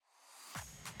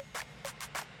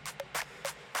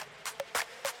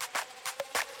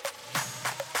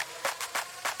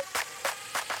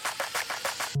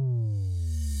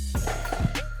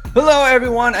Hello,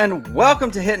 everyone, and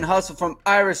welcome to Hit and Hustle from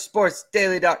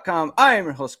irishsportsdaily.com. I am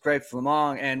your host, Greg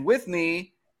Flamong, and with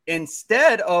me,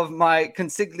 instead of my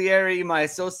consigliere, my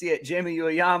associate, Jamie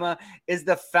Ueyama, is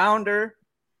the founder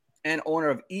and owner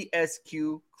of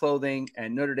ESQ Clothing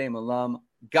and Notre Dame alum,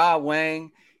 Ge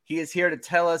Wang. He is here to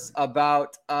tell us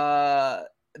about how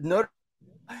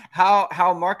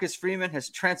Marcus Freeman has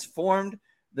transformed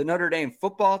the Notre Dame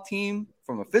football team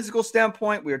from a physical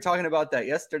standpoint. We were talking about that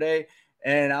yesterday.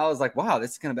 And I was like, wow,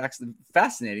 this is going to be actually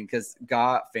fascinating because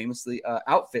Ge famously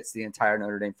outfits the entire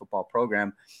Notre Dame football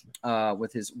program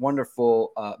with his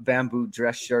wonderful bamboo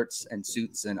dress shirts and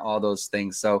suits and all those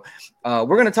things. So we're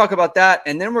going to talk about that.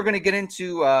 And then we're going to get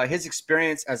into his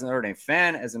experience as a Notre Dame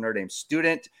fan, as a Notre Dame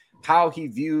student, how he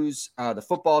views the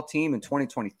football team in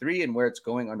 2023 and where it's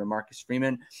going under Marcus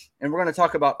Freeman. And we're going to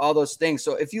talk about all those things.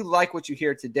 So if you like what you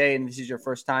hear today and this is your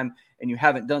first time and you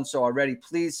haven't done so already,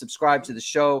 please subscribe to the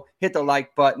show, hit the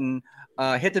like button,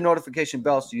 hit the notification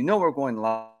bell so you know we're going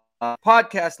live.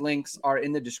 Podcast links are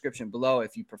in the description below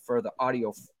if you prefer the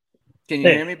audio. Can you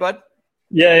hear me, bud?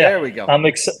 Yeah. There we go.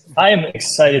 I am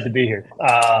excited to be here.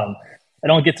 I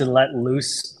don't get to let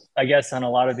loose, I guess, on a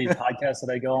lot of these podcasts that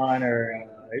I go on or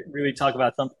really talk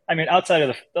about something. I mean, outside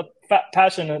of the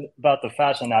passion about the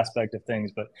fashion aspect of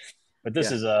things, but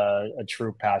this is a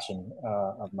true passion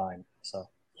of mine. So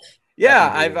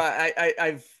yeah,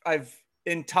 I've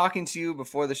in talking to you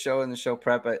before the show and the show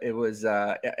prep, it was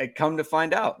it come to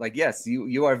find out, like, yes,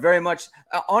 you are very much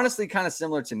honestly kind of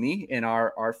similar to me in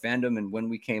our fandom and when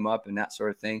we came up and that sort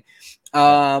of thing.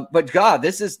 But God,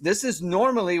 this is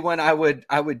normally when I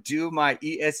would do my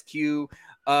ESQ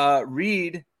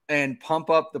read and pump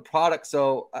up the product.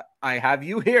 So I have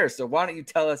you here. So why don't you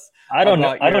tell us? I don't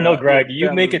know, Greg.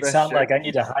 You make it sound like I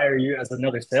need to hire you as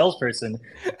another salesperson.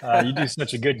 You do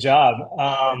such a good job.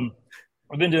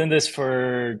 I've been doing this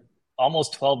for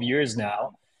almost 12 years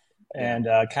now. And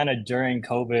kind of during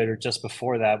COVID or just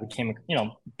before that,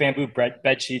 bamboo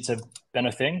bed sheets have been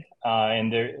a thing.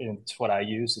 And it's what I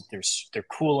use. They're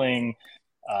cooling.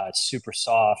 It's super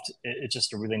soft. It's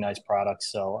just a really nice product.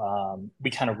 So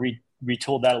we kind of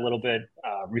retooled that a little bit,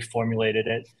 reformulated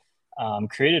it,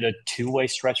 created a two-way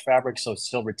stretch fabric so it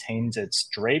still retains its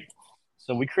drape.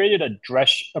 So we created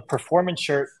a performance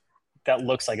shirt that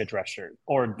looks like a dress shirt,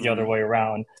 or the other way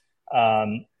around.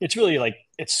 It's really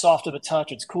it's soft to the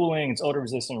touch, it's cooling, it's odor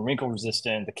resistant, wrinkle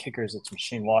resistant. The kicker is it's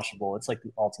machine washable. It's like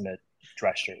the ultimate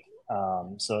dress shirt.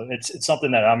 So it's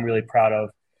something that I'm really proud of.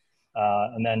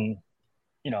 And then,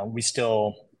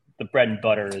 the bread and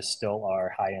butter is still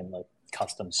our high-end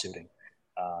custom suiting.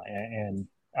 And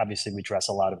obviously we dress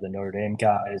a lot of the Notre Dame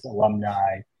guys,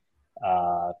 alumni,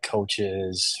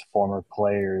 coaches, former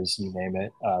players, you name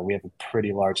it. We have a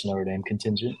pretty large Notre Dame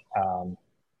contingent.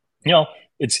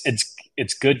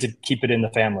 It's good to keep it in the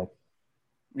family.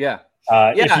 Yeah.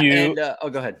 Go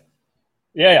ahead.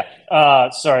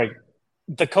 Sorry.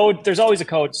 The code, there's always a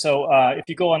code. So if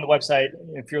you go on the website,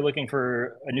 if you're looking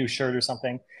for a new shirt or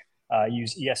something,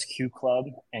 use ESQ Club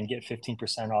and get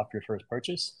 15% off your first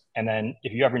purchase. And then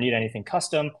if you ever need anything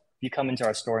custom, you come into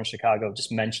our store in Chicago,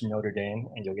 just mention Notre Dame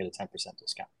and you'll get a 10%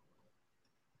 discount.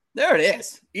 There it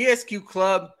is. ESQ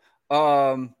Club.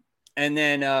 And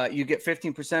then you get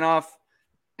 15% off.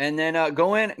 And then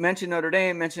go in, mention Notre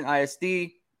Dame, mention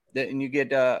ISD, and you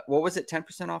get, what was it,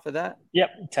 10% off of that? Yep,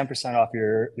 10% off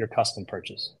your custom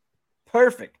purchase.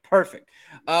 Perfect.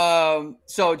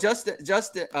 So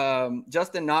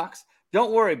Justin Knox,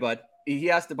 don't worry, bud.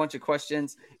 He asked a bunch of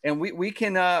questions, and we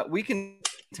can.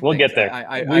 We'll get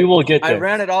there. We will get there. I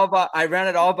ran it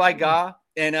all by Ge,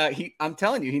 and I'm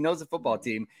telling you, he knows the football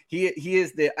team. He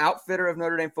is the outfitter of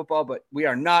Notre Dame football, but we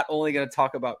are not only going to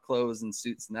talk about clothes and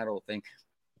suits and that whole thing.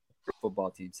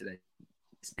 Football team today,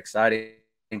 it's exciting,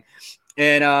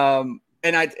 and I,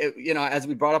 as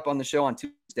we brought up on the show on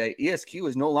Tuesday, ESQ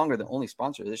is no longer the only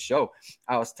sponsor of this show.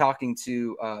 I was talking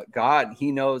to God.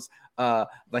 He knows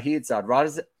Vahid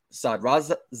Zadradze.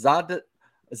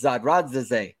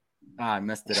 I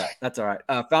messed it up. That's all right.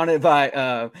 Founded by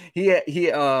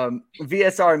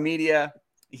VSR Media.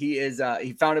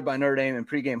 He founded by Notre Dame and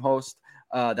pregame host.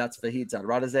 That's Vahid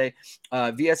Zadradze.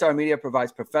 VSR Media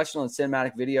provides professional and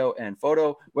cinematic video and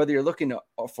photo. Whether you're looking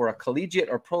for a collegiate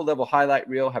or pro-level highlight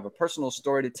reel, have a personal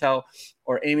story to tell,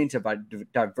 or aiming to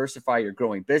diversify your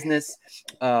growing business,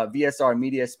 VSR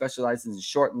Media specializes in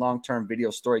short and long-term video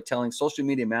storytelling, social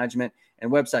media management,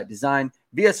 and website design.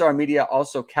 VSR Media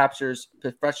also captures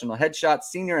professional headshots,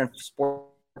 senior and sport.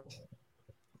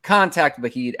 Contact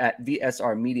Vahid at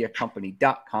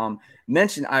vsrmediacompany.com.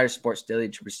 Mention Irish Sports Daily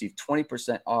to receive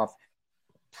 20% off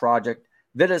project.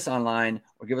 visit us online,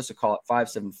 or give us a call at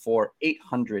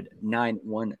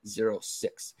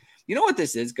 574-800-9106. You know what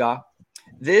this is, Ga?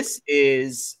 This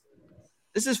is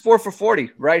 4 for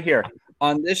 40 right here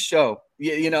on this show.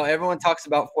 You know, everyone talks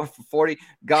about 4 for 40.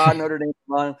 God, Notre Dame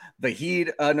alum,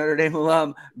 Vahid, Notre Dame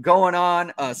alum, going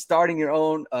on, starting your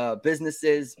own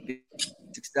businesses, being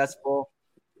successful.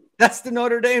 That's the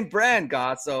Notre Dame brand,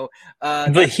 God. So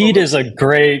Vahid is a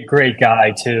great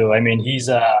guy too. I mean, he's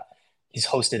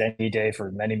hosted any day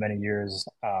for many years.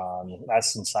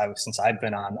 That's since I've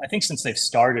been on. I think since they've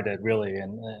started it, really.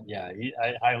 And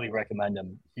I highly recommend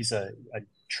him. He's a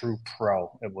true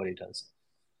pro at what he does.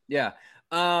 Yeah.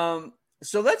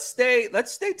 So let's stay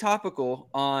topical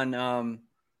on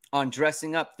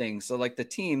dressing up things. So like the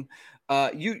team,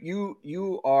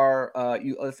 you are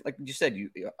like you said, you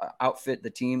outfit the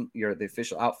team. You're the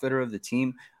official outfitter of the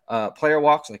team. Player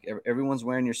walks, like everyone's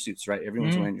wearing your suits, right?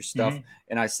 Everyone's wearing your stuff.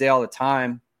 And I say all the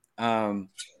time,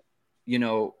 you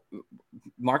know,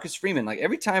 Marcus Freeman, like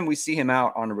every time we see him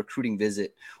out on a recruiting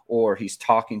visit or he's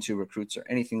talking to recruits or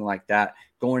anything like that,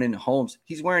 going into homes,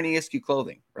 he's wearing ESQ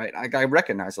clothing, right? I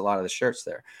recognize a lot of the shirts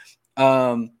there.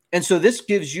 And so this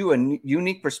gives you a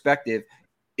unique perspective.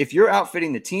 If you're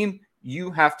outfitting the team,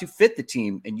 you have to fit the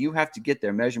team and you have to get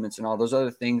their measurements and all those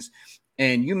other things.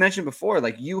 And you mentioned before,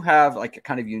 like you have like a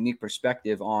kind of unique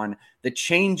perspective on the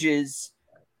changes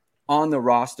on the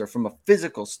roster from a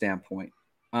physical standpoint,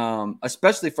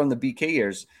 especially from the BK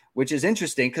years, which is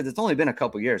interesting because it's only been a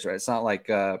couple years, right? It's not like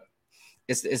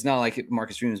it's not like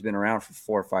Marcus Freeman has been around for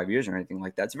 4 or 5 years or anything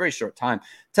like that. It's a very short time.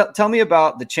 Tell me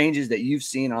about the changes that you've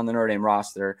seen on the Notre Dame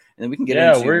roster, and then we can get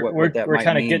into what that might mean. We're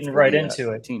kind of getting right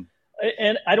into it. Team.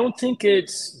 And I don't think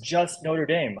it's just Notre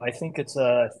Dame. I think it's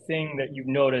a thing that you've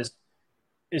noticed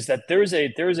is that there's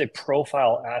a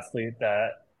profile athlete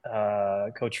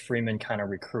that Coach Freeman kind of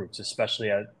recruits, especially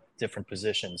at different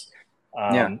positions.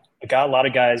 Got a lot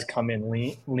of guys come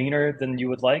in leaner than you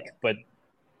would like, but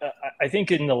I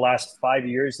think in the last 5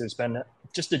 years, there's been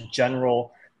just a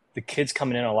general, the kids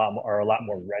coming in are a lot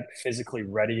more physically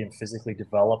ready and physically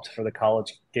developed for the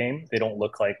college game. They don't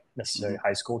look like necessarily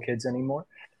high school kids anymore.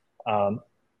 Other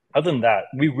than that,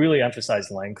 we really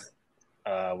emphasize length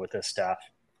with this staff.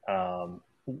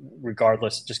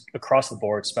 Regardless, just across the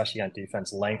board, especially on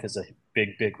defense, length is a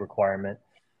big requirement.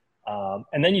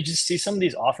 And then you just see some of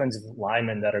these offensive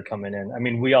linemen that are coming in. I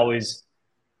mean, we always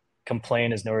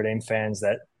complain as Notre Dame fans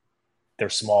that they're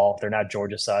small, they're not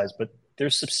Georgia size, but they're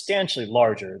substantially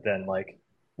larger than like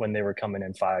when they were coming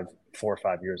in 4 or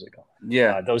 5 years ago.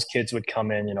 Yeah. Those kids would come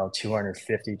in,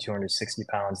 250, 260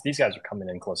 pounds. These guys are coming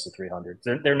in close to 300.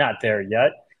 They're not there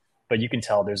yet, but you can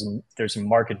tell there's a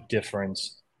marked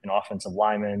difference in offensive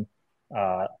linemen,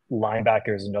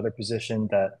 linebackers, another position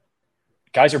that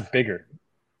guys are bigger.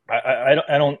 I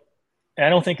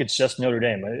don't think it's just Notre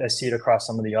Dame. I see it across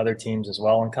some of the other teams as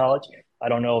well in college. I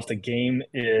don't know if the game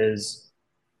is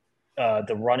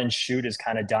the run and shoot is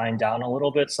kind of dying down a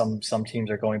little bit. Some teams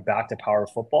are going back to power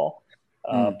football,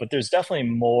 but there's definitely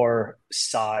more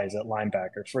size at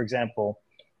linebacker. For example,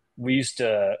 we used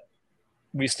to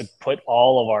put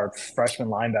all of our freshman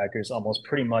linebackers almost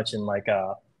pretty much in like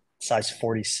a size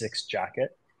 46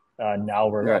 jacket. Now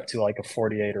we're up to like a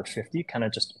 48 or 50, kind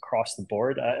of just across the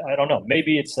board. I don't know.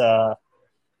 Maybe it's the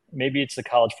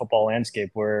college football landscape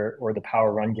where the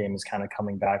power run game is kind of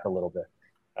coming back a little bit,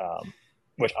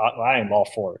 which I am all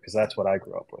for because that's what I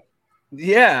grew up with.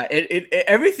 Yeah,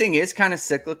 everything is kind of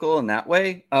cyclical in that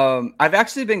way. I've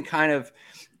actually been kind of,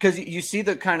 because you see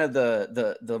the kind of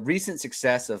the recent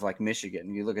success of like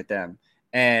Michigan. You look at them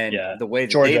and the way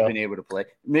that they've been able to play.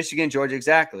 Michigan, Georgia,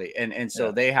 exactly. And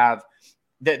so they have –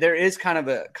 there is kind of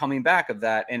a coming back of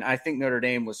that. And I think Notre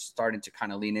Dame was starting to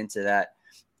kind of lean into that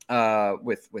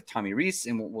with Tommy Rees,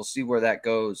 and we'll see where that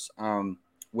goes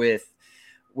with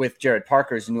Jared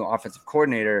Parker as a new offensive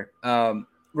coordinator.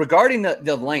 Regarding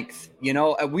the length,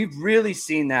 we've really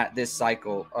seen that this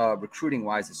cycle,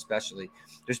 recruiting-wise especially.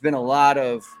 There's been a lot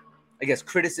of, I guess,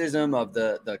 criticism of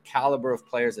the caliber of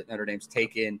players that Notre Dame's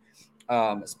taken,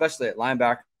 especially at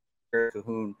linebacker,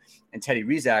 Cahoon, and Teddy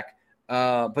Rizak.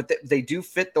 But they do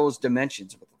fit those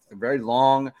dimensions. They're very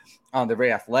long. They're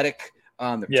very athletic.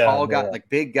 They're tall guys, like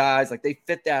big guys. Like they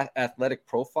fit that athletic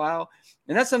profile.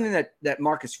 And that's something that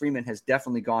Marcus Freeman has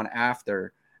definitely gone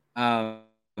after, on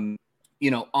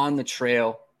the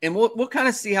trail. And we'll kind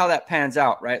of see how that pans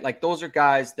out, right? Like those are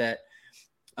guys that,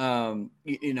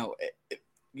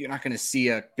 you're not going to see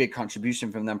a big contribution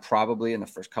from them probably in the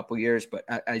first couple of years. But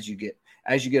as you get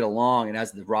along and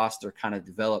as the roster kind of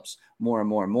develops more and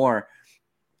more and more,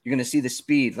 you're going to see the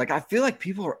speed. Like I feel like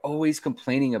people are always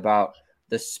complaining about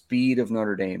the speed of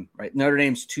Notre Dame, right? Notre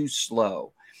Dame's too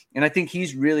slow. And I think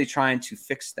he's really trying to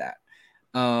fix that.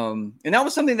 And that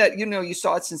was something that, you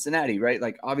saw at Cincinnati, right?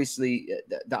 Like, obviously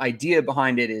the idea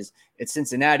behind it is at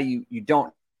Cincinnati, you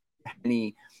don't have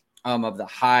any of the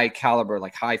high caliber,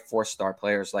 like high 4-star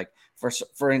players, like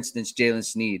for instance, Jalen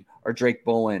Sneed or Drake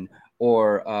Bowen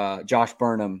or Josh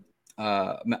Burnham,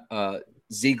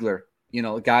 Ziegler,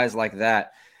 guys like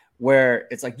that, where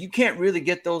it's like you can't really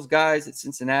get those guys at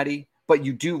Cincinnati, but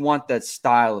you do want that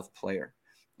style of player.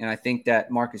 And I think that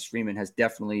Marcus Freeman has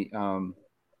definitely,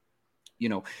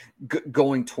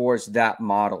 going towards that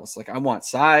model. It's like, I want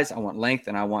size, I want length,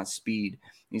 and I want speed.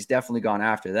 He's definitely gone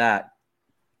after that.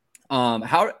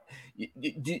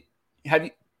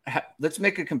 Let's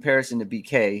make a comparison to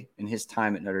BK in his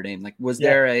time at Notre Dame. Like, was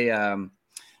there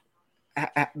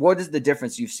what is the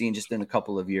difference you've seen just in a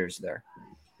couple of years there?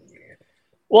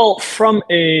 Well,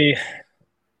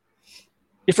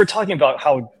 if we're talking about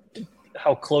how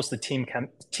close the team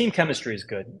chemistry is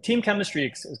good. Team chemistry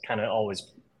has kind of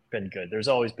always been good. There's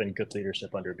always been good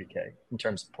leadership under BK in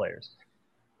terms of players.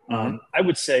 Mm-hmm. I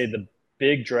would say the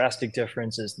big drastic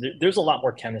difference is there's a lot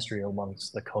more chemistry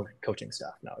amongst the coaching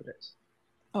staff nowadays.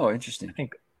 Oh, interesting. I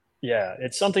think,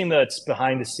 it's something that's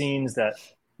behind the scenes that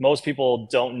most people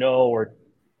don't know or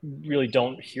really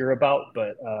don't hear about.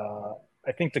 But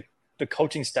I think the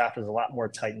coaching staff is a lot more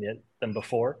tight-knit than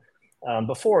before.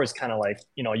 Before it's kind of like,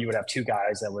 you would have two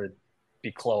guys that would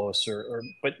be close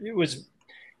but it was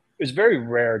very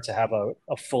rare to have a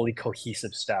fully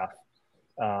cohesive staff.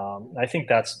 I think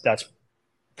that's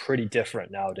pretty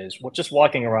different nowadays. Just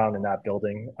walking around in that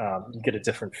building, you get a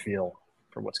different feel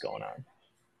for what's going on.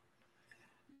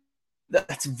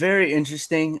 That's very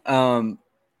interesting.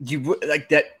 You like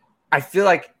that. I feel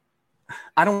like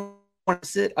I don't want to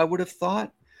sit. I would have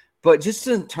thought, but just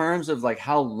in terms of like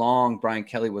how long Brian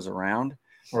Kelly was around,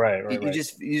 right. You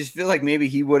just feel like maybe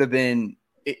he would have been.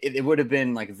 It would have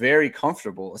been like very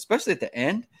comfortable, especially at the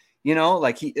end.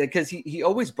 Like because he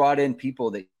always brought in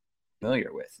people that he's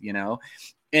familiar with.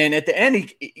 And at the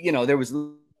end, there was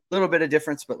a little bit of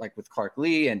difference, but like with Clark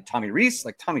Lee and Tommy Rees,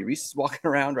 like Tommy Rees is walking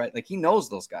around, right? Like he knows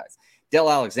those guys. Dell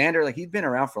Alexander, like he'd been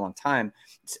around for a long time.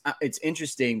 It's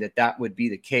interesting that would be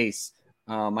the case.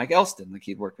 Mike Elston, like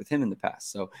he'd worked with him in the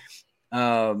past. So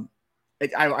I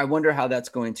wonder how that's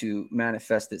going to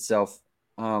manifest itself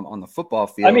on the football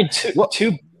field. I mean,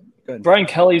 to Brian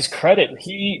Kelly's credit,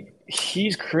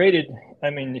 he's created. I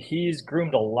mean, he's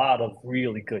groomed a lot of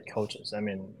really good coaches. I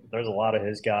mean, there's a lot of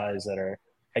his guys that are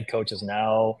head coaches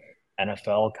now,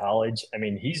 NFL, college. I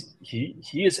mean,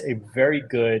 he is a very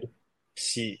good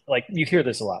like you hear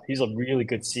this a lot. He's a really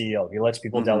good CEO. He lets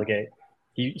people delegate.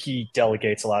 He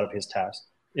delegates a lot of his tasks.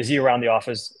 Is he around the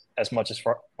office as much as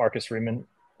Marcus Freeman?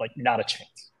 Like, not a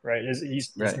chance, right?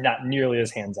 He's not nearly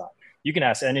as hands-on. You can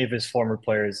ask any of his former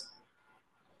players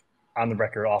on the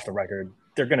record, off the record,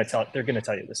 they're going to tell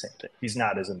you the same thing. He's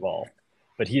not as involved,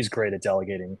 but he's great at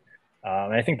delegating.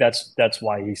 And I think that's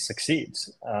why he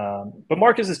succeeds. But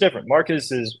Marcus is different.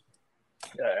 Marcus is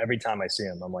every time I see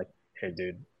him, I'm like, hey,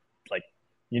 dude, like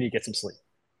you need to get some sleep.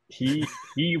 He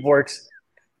works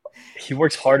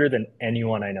harder than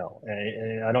anyone I know.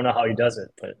 And I don't know how he does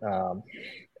it, but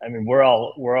I mean, we're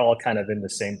all kind of in the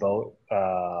same boat.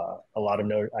 A lot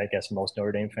of I guess most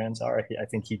Notre Dame fans are. I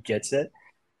think he gets it.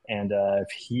 And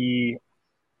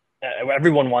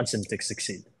everyone wants him to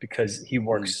succeed because he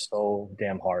works so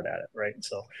damn hard at it, right?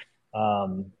 So,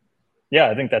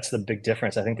 I think that's the big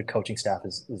difference. I think the coaching staff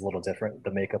is a little different.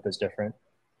 The makeup is different.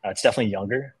 It's definitely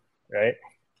younger, right?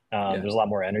 There's a lot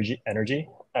more energy.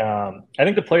 I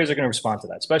think the players are going to respond to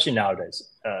that, especially nowadays.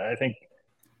 I think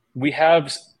we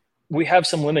have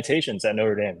some limitations at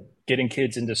Notre Dame, getting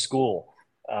kids into school.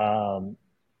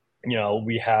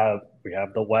 We have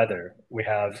the weather. We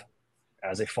have,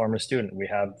 as a former student, we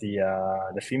have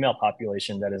the female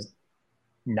population that is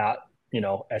not,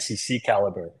 SEC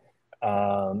caliber.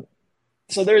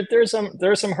 So there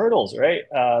are some hurdles, right?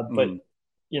 But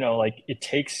like it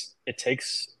takes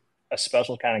a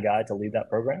special kind of guy to lead that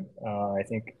program. I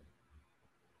think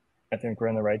we're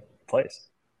in the right place.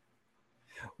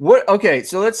 Okay,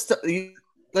 so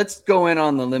let's go in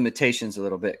on the limitations a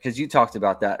little bit, because you talked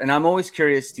about that, and I'm always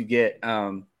curious to get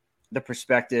the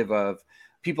perspective of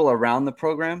people around the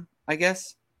program, I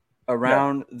guess,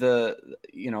 around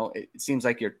it seems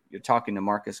like you're talking to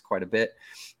Marcus quite a bit.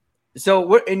 So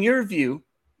what, in your view,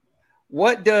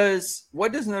 what does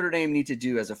Notre Dame need to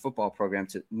do as a football program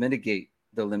to mitigate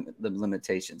the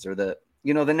limitations, or the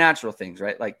natural things,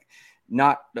 right? Like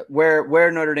not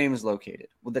where Notre Dame is located,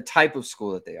 with the type of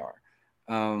school that they are.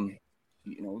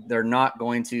 there's not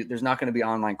going to be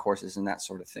online courses and that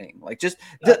sort of thing. Like just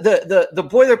the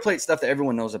boilerplate stuff that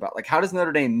everyone knows about. Like, how does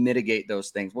Notre Dame mitigate those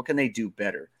things? What can they do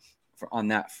better on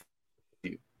that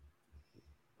view?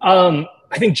 I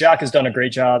think Jack has done a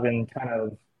great job in kind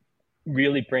of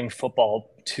really bring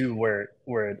football to where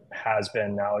it has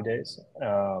been nowadays.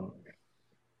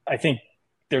 I think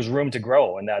there's room to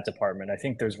grow in that department. I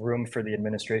think there's room for the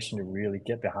administration to really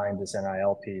get behind this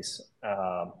NIL piece.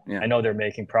 I know they're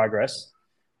making progress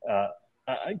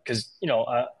because,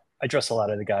 I trust a lot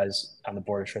of the guys on the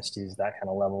board of trustees, that kind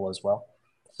of level as well.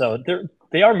 So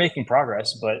they are making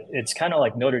progress, but it's kind of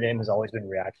like Notre Dame has always been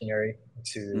reactionary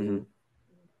to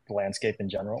the landscape in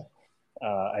general.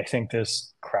 I think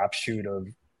this crapshoot of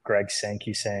Greg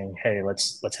Sankey saying, "Hey,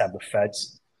 let's have the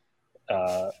feds,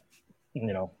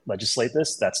 legislate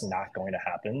this." That's not going to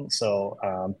happen.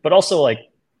 So, but also like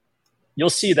you'll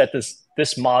see that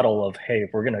this model of, hey,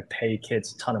 we're going to pay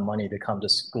kids a ton of money to come to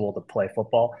school to play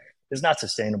football is not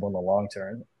sustainable in the long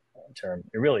term.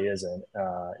 It really isn't.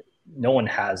 No one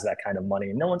has that kind of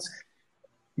money. No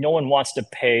one wants to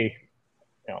pay,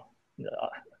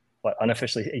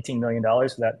 unofficially $18 million for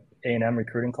that A&M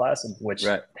recruiting class, of which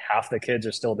half the kids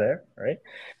are still there, right?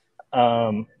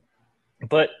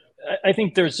 But I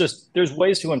think there's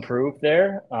ways to improve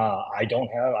there. I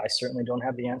certainly don't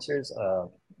have the answers.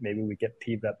 Maybe we get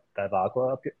P.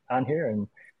 Bavagua up on here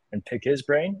and pick his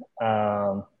brain.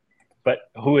 But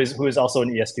who is also an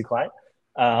ES2 client.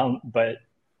 But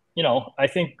I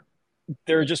think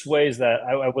there are just ways that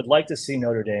I would like to see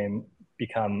Notre Dame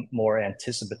become more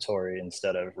anticipatory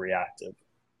instead of reactive.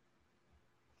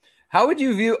 How would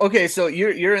you view? Okay, so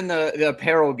you're in the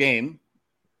apparel game,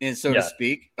 so to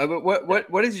speak. But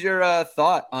what is your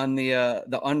thought on the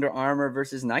Under Armour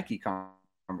versus Nike conversation?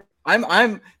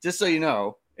 I'm just so you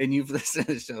know, and you've listened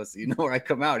to the show, so you know where I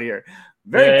come out here.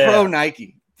 Very pro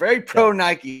Nike, very pro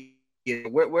Nike.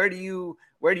 Where do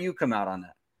you come out on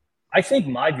that? I think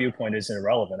my viewpoint is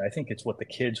irrelevant. I think it's what the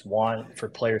kids want for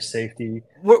player safety.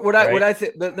 What I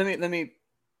think. Let me.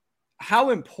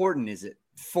 How important is it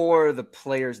for the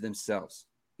players themselves,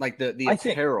 like the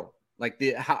apparel, like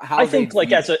the how I think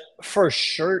like for a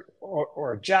shirt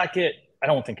or a jacket, I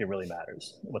don't think it really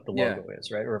matters what the logo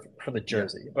is, right? Or for the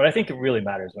jersey, but I think it really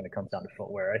matters when it comes down to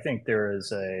footwear. I think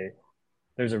there's a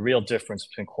real difference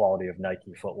between quality of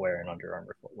Nike footwear and Under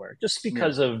Armour footwear, just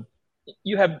because of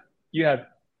you have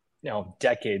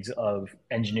decades of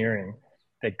engineering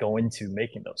that go into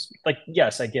making those. Like,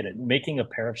 yes, I get it. Making a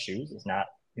pair of shoes is not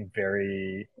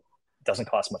doesn't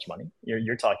cost much money.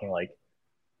 You're talking like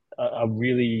a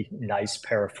really nice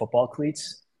pair of football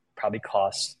cleats probably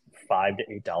costs $5 to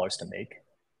 $8 to make.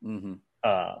 Mm-hmm.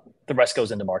 The rest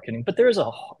goes into marketing, but there is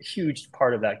a huge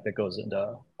part of that goes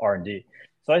into R&D.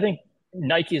 So I think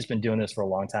Nike has been doing this for a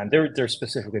long time. They're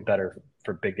specifically better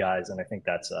for big guys, and I think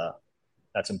that's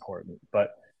important.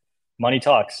 But money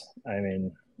talks. I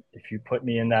mean, if you put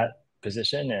me in that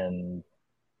position and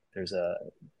there's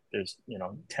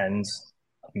tens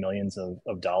of millions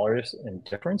of dollars in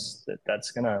difference,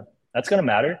 that's gonna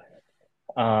matter.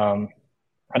 I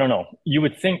don't know. You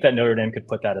would think that Notre Dame could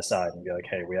put that aside and be like,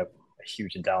 hey, we have a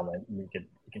huge endowment. We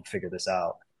can figure this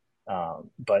out.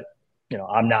 But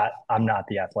I'm not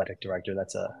the athletic director.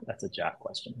 That's a Jack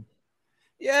question.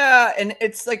 Yeah, and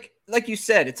it's like you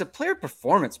said, it's a player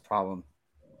performance problem.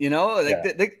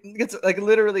 It's like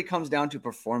literally comes down to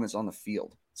performance on the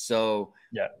field. So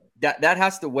that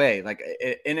has to weigh. Like,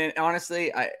 and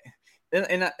honestly,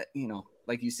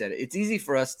 like you said, it's easy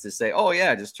for us to say, oh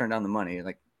yeah, just turn down the money.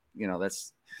 Like,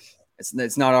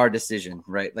 it's not our decision,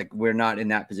 right? Like, we're not in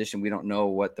that position. We don't know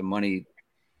what the money,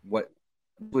 what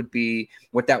would be,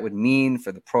 what that would mean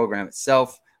for the program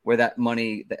itself, where that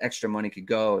money, the extra money could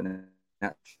go. And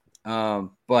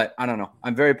but I don't know.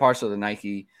 I'm very partial to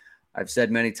Nike. I've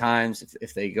said many times,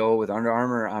 if they go with Under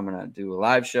Armour, I'm going to do a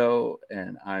live show,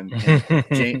 and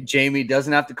Jamie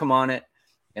doesn't have to come on it,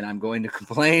 and I'm going to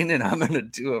complain, and I'm going to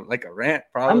do a rant.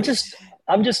 Probably.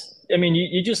 I mean,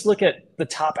 you just look at the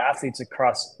top athletes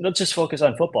across. Let's just focus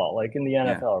on football, like in the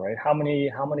NFL, right? How many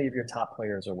of your top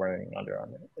players are wearing Under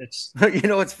Armour? It's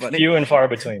what's funny? Few and far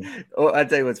between. Well, I'll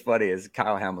tell you what's funny is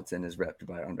Kyle Hamilton is repped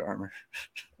by Under Armour.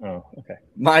 Oh, okay.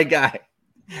 My guy.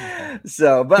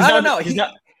 So, but I don't know.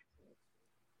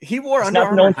 He wore Under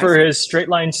Armour. Not known for his straight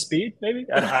line speed, maybe?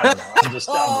 I don't know. I'm just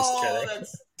kidding.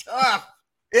 That's tough.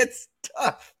 It's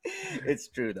tough. It's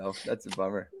true, though. That's a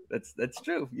bummer. That's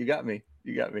true. You got me.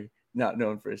 Not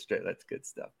known for his straight. That's good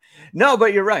stuff. No,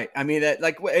 but you're right. I mean, that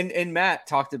and Matt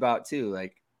talked about too,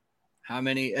 like how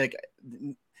many, like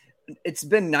it's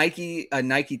been a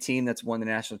Nike team that's won the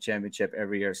national championship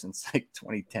every year since like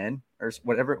 2010 or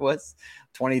whatever it was,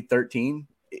 2013.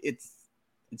 It's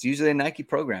usually a Nike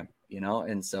program,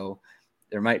 and so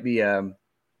there might be a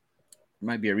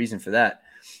reason for that.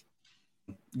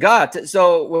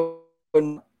 So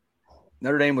when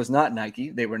Notre Dame was not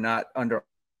Nike, they were not under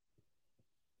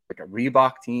like a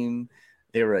Reebok team.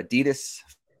 They were Adidas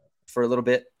for a little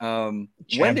bit. When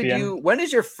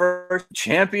is your first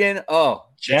champion? Oh,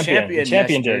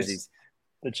 champion jerseys.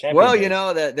 The champion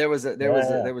days. That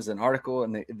there was an article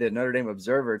in the Notre Dame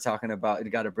Observer talking about you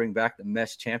got to bring back the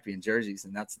mesh champion jerseys,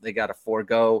 and they got to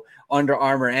forego Under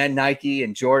Armour and Nike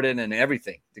and Jordan and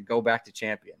everything to go back to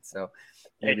champion. So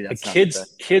maybe that's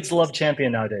kids love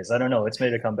champion nowadays. I don't know. It's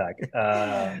made a comeback.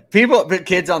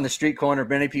 Kids on the street corner,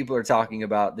 many people are talking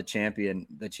about the champion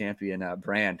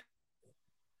brand.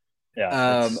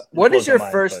 Yeah. What is your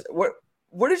first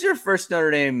Notre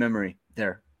Dame memory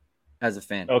there as a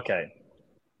fan? Okay.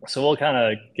 So we'll kind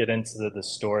of get into the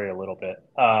story a little bit.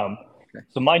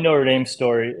 So my Notre Dame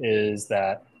story is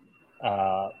that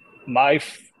I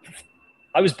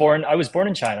was born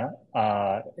in China,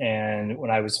 and when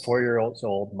I was 4 years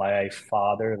old, my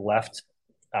father left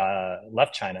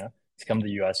China to come to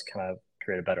the U.S. kind of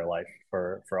create a better life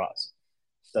for us.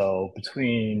 So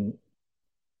when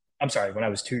I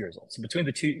was 2 years old. So between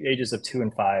the ages of 2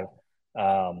 and 5,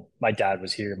 my dad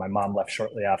was here. My mom left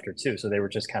shortly after too. So they were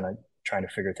just kind of trying to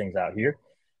figure things out here.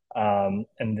 And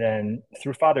then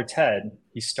through Father Ted,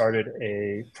 he started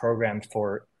a program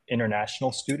for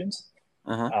international students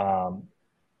from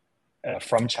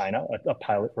China, a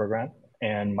pilot program.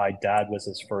 And my dad was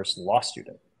his first law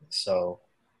student. So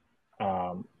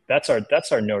that's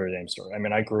our Notre Dame story. I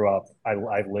mean, I grew up,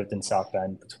 I lived in South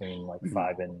Bend between like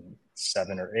 5 and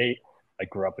 7 or 8. I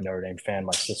grew up a Notre Dame fan.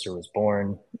 My sister was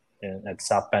born at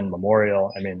South Bend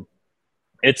Memorial. I mean,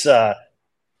 it's I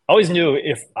always knew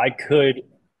if I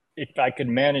could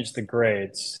manage the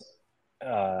grades,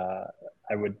 I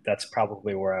would. That's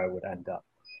probably where I would end up.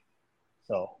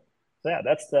 So yeah,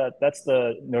 that's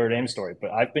the Notre Dame story.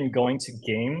 But I've been going to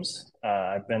games.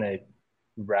 I've been a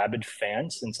rabid fan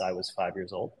since I was 5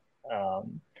 years old.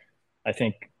 I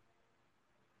think.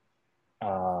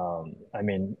 I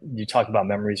mean, you talk about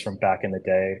memories from back in the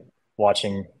day.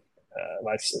 Watching,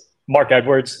 Mark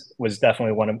Edwards was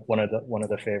definitely one of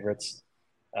the favorites.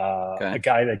 A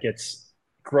guy that gets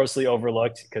grossly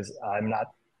overlooked because I'm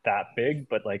not that big,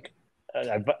 but like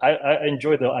I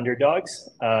enjoy the underdogs.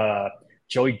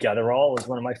 Joey Getherall is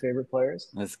one of my favorite players.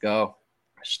 Let's go.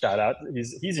 Shout out.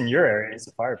 He's in your area. He's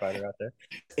a firefighter out there.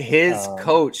 His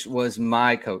coach was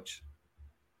my coach.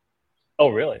 Oh,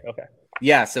 really? Okay.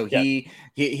 Yeah. So he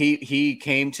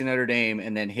came to Notre Dame,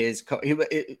 and then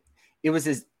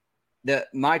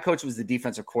my coach was the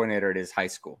defensive coordinator at his high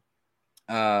school.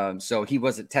 So he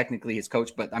wasn't technically his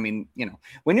coach, but I mean,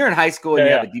 when you're in high school and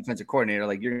you have a defensive coordinator,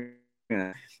 like you're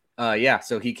gonna,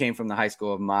 so he came from the high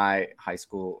school of my high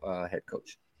school head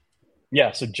coach.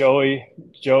 Yeah. So Joey,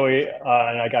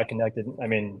 and I got connected. I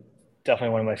mean,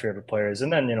 definitely one of my favorite players.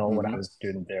 And then, when I was a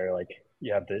student there, like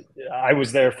I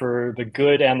was there for the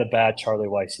good and the bad Charlie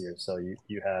Weiss years. So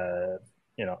you have,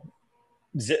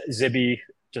 Zibby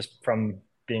just from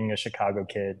being a Chicago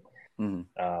kid,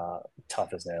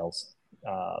 tough as nails.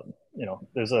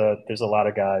 There's a lot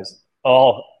of guys.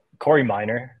 Oh, Corey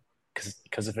Minor,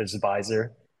 because of his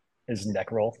visor, his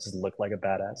neck roll just looked like a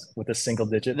badass with a single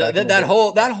digit. That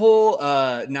whole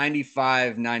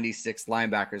 95, 96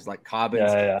 linebackers like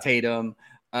Cobbins, Tatum,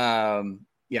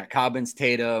 Cobbins,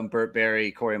 Tatum, Burt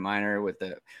Berry, Corey Minor with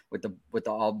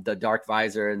all the dark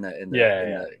visor and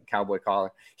the cowboy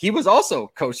collar. He was also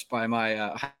coached by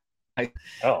my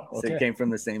so he came from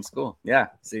the same school. Yeah,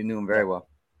 so you knew him very well.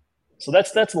 So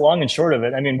that's long and short of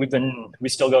it. I mean, we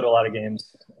still go to a lot of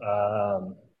games.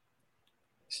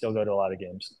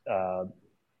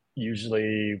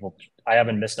 Usually, I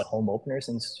haven't missed a home opener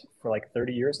for like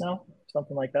 30 years now,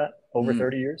 something like that. Over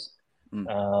 30 years.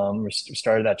 We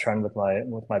started that trend with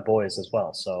my boys as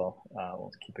well. So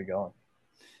we'll keep it going.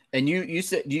 And you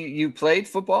said you played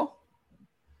football?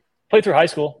 Played through high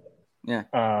school. Yeah.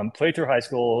 Played through high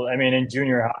school. I mean, in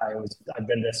junior high, I've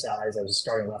been this size. I was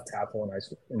starting left tackle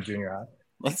in junior high.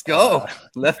 Let's go.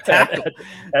 Left tackle.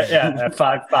 At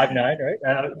 5'9", right?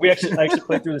 I actually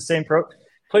played through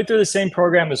the same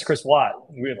program as Chris Watt.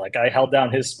 I held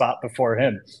down his spot before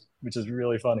him, which is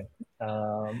really funny.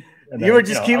 You were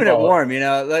just keeping it warm,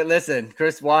 Listen,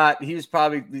 Chris Watt, he was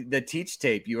probably the teach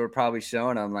tape. You were probably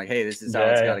showing him like, hey, this is how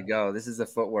it's got to go. This is the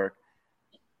footwork.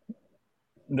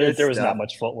 There was not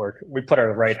much footwork. We put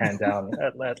our right hand down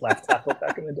at left tackle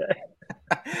back in the day.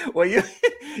 Well, you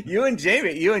and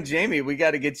Jamie, we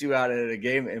got to get you out at a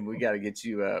game, and we got to get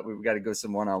you. We got to go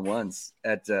some one-on-ones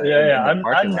at in the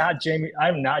parking lot. Not Jamie.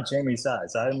 I'm not Jamie's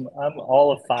size. I'm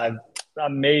all of 5.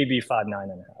 I'm maybe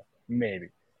 5'9.5", maybe.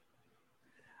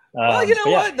 Well, you know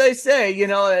yeah. what they say. You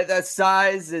know that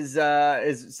size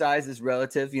is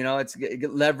relative. You know, it's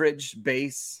leverage,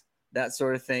 base, that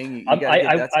sort of thing. You got to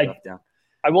get that stuff down.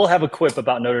 I will have a quip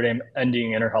about Notre Dame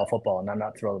ending interhall football, and I'm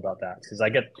not thrilled about that because I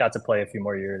got to play a few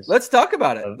more years. Let's talk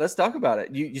about it.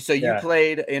 You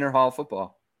played interhall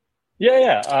football.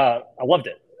 Yeah. I loved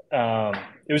it.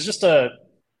 It was just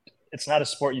it's not a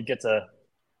sport you get to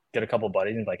get a couple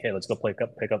buddies and like, hey, let's go pick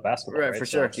up basketball. Right, for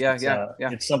sure. Yeah.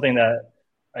 It's something that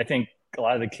I think a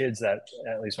lot of the kids that,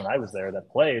 at least when I was there, that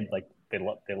played, like they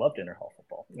loved interhall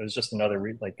football. It was just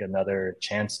another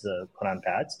chance to put on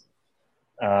pads.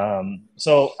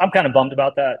 So I'm kind of bummed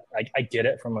about that. I get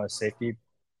it from a safety,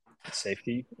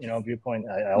 viewpoint.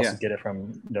 I also get it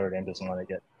from Notre Dame doesn't want to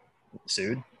get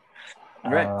sued.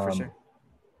 Right, for sure.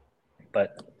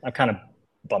 But I'm kind of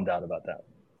bummed out about that.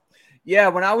 Yeah,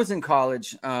 when I was in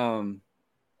college, before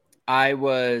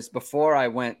I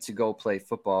went to go play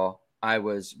football, I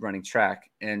was running track.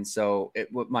 And so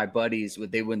my buddies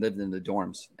they would live in the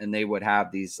dorms, and they would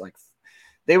have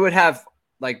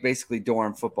basically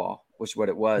dorm football, which is what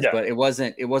it was, but it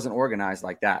wasn't organized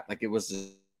like that. Like it was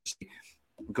just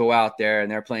go out there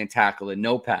and they're playing tackle and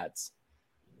no pads.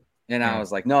 And I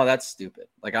was like, no, that's stupid.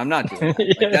 Like, I'm not doing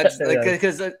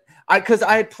that. Because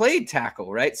I had played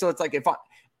tackle, right? So it's like, if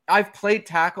I've played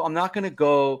tackle, I'm not going to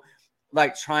go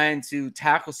like trying to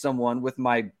tackle someone with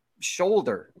my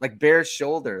shoulder, like bare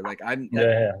shoulder. Like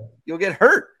you'll get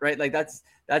hurt, right? Like that's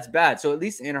bad. So at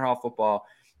least interhall football,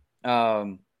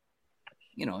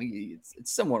 it's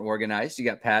somewhat organized. You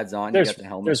got pads on, you got the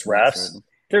helmet. There's refs.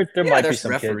 There might be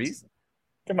some referees. Kids.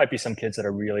 There might be some kids that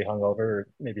are really hungover, or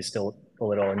maybe still a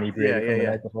little inebriated from the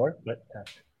night before. But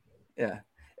yeah,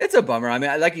 it's a bummer. I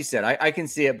mean, like you said, I can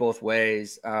see it both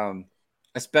ways,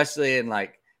 especially in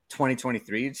like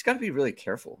 2023. You just got to be really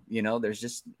careful. You know, there's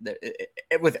just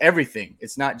with everything.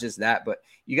 It's not just that, but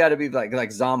you got to be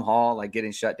like Zom Hall, like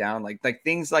getting shut down, like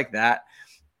things like that.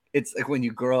 It's like when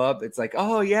you grow up, it's like,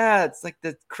 oh yeah, it's like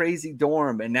the crazy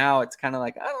dorm, and now it's kind of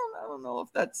like I don't know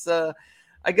if that's.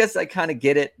 I guess I kind of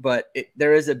get it, but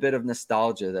there is a bit of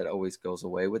nostalgia that always goes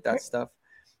away with that stuff.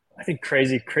 I think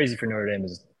crazy for Notre Dame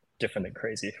is different than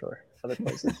crazy for other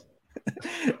places.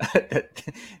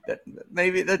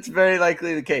 Maybe that's very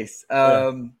likely the case.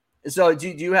 So do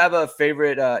you have a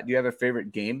favorite? Do you have a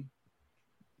favorite game?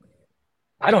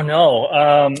 I don't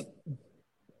know.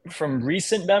 From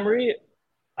recent memory,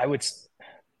 I would.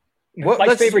 What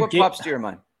pops to your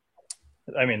mind?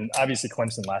 I mean, obviously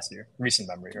Clemson last year. Recent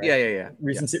memory, right? Yeah.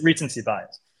 Recency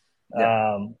bias.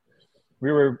 Yeah.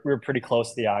 We were pretty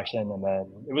close to the action, and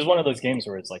then it was one of those games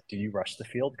where it's like, do you rush the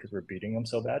field because we're beating them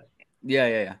so bad?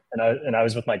 Yeah. And I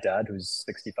was with my dad, who's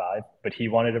 65, but he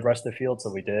wanted to rush the field, so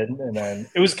we did. And then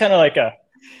it was kind of like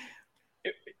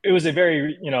it was a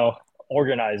very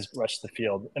organized rush the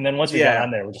field. And then once we got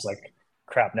on there, we're just like,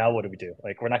 crap. Now what do we do?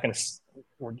 Like we're not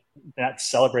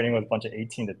celebrating with a bunch of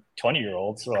 18 to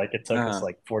 20-year-olds. So like it took us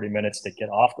like 40 minutes to get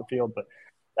off the field, but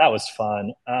that was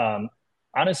fun.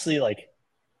 Honestly, like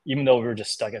even though we were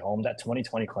just stuck at home, that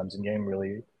 2020 Clemson game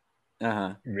really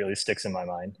sticks in my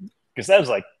mind because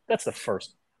that's the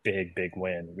first big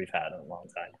win we've had in a long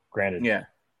time. Granted,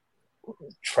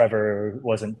 Trevor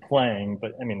wasn't playing,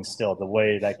 but I mean, still the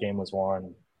way that game was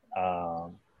won.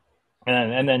 And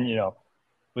then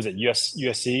was it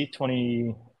USC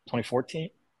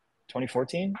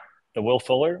 2014? The Will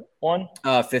Fuller one?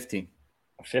 15.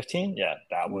 15? Yeah,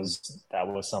 that was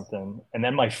something. And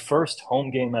then my first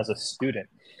home game as a student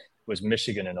was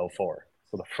Michigan in 2004.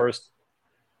 So the first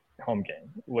home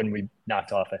game when we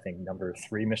knocked off, I think, number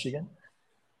 3 Michigan.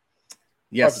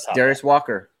 Yes, Darius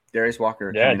Walker. Yeah, Darius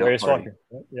Walker.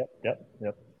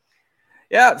 Yep.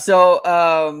 Yeah, so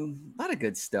a lot of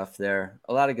good stuff there.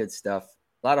 A lot of good stuff.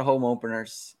 A lot of home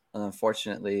openers.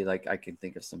 Unfortunately, like I can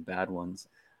think of some bad ones.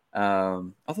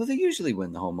 Although they usually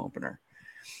win the home opener.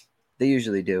 They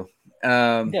usually do.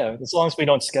 As long as we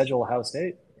don't schedule Ohio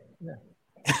State. Yeah.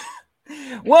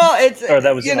 Well, it's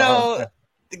that was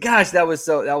gosh, that was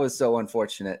so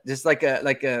unfortunate. Just like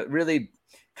a really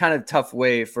kind of tough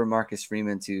way for Marcus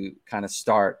Freeman to kind of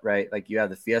start, right? Like you have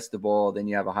the Fiesta Bowl, then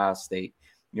you have Ohio State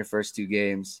in your first 2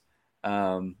 games.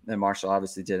 And Marshall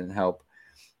obviously didn't help.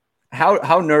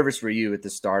 How nervous were you at the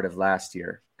start of last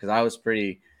year? Because I was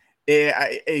pretty.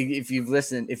 If you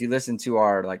listen to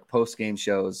our like post game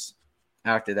shows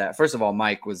after that, first of all,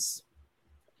 Mike was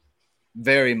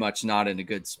very much not in a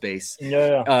good space.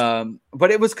 Yeah.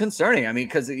 But it was concerning. I mean,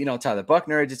 because Tyler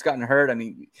Buckner had just gotten hurt. I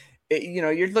mean,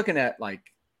 you're looking at like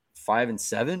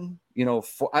 5-7.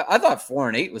 I thought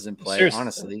 4-8 was in play. Seriously.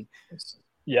 Honestly.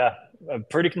 Yeah, I'm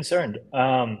pretty concerned.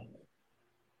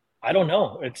 I don't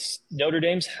know. It's Notre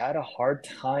Dame's had a hard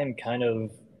time kind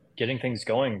of getting things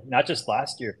going, not just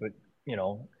last year, but you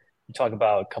talk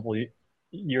about a couple of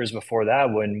years before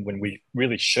that when we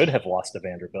really should have lost to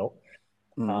Vanderbilt.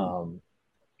 Mm-hmm.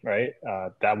 Right?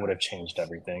 That would have changed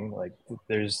everything. Like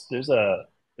there's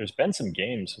been some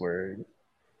games where,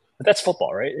 but that's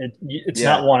football, right? It's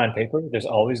not one on paper. There's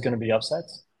always going to be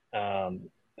upsets.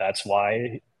 That's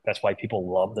why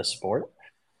people love the sport.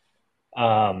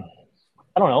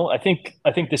 I don't know. I think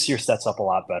this year sets up a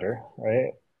lot better,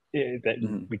 right?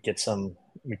 We get some.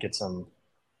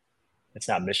 It's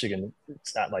not Michigan.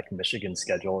 It's not like Michigan's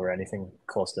schedule or anything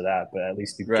close to that, but at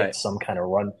least you get some kind of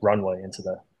runway into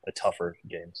the tougher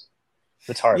games.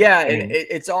 It's hard. Yeah, and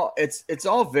it's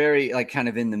all very like kind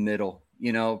of in the middle,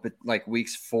 but like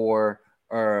weeks 4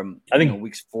 or I think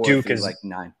weeks 4 Duke through like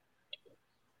 9.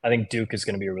 I think Duke is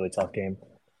going to be a really tough game.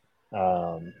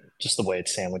 Just the way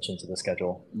it's sandwiched into the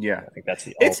schedule. Yeah, I think that's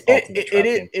the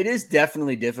it is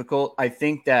definitely difficult. I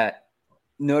think that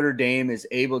Notre Dame is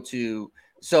able to.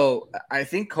 So I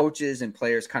think coaches and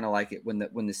players kind of like it when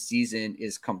the season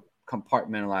is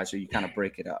compartmentalized, or you kind of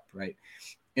break it up, right?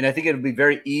 And I think it'll be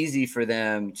very easy for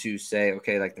them to say,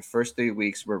 okay, like the first 3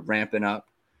 weeks we're ramping up,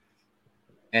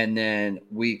 and then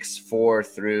weeks 4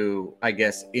 through, I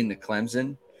guess, in the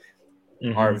Clemson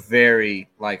are very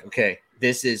like, okay,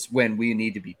 this is when we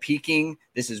need to be peaking.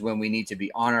 This is when we need to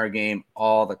be on our game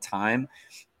all the time.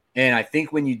 And I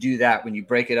think when you do that, when you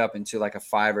break it up into like a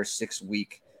 5 or 6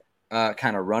 week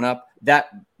kind of run up, that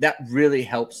really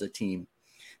helps a team,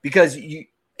 because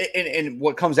and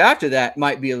what comes after that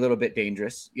might be a little bit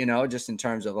dangerous, just in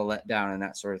terms of a letdown and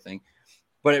that sort of thing.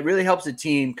 But it really helps a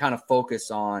team kind of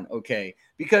focus on, okay,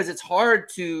 because it's hard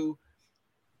to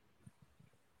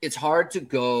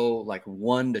go like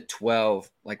 1-12,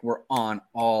 like we're on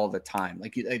all the time.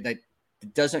 Like that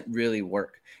it doesn't really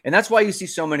work. And that's why you see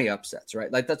so many upsets,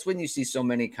 right? Like that's when you see so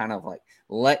many kind of like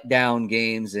let down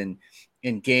games and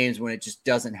in games when it just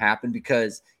doesn't happen,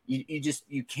 because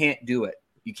you can't do it.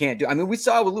 You can't do. I mean, we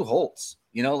saw with Lou Holtz,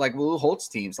 like Lou Holtz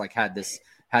teams like had this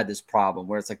problem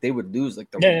where it's like they would lose like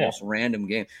the most random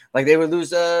game. Like they would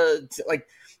lose like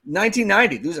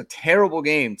 1990, lose a terrible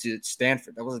game to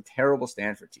Stanford. That was a terrible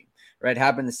Stanford team, right?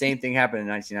 The same thing happened in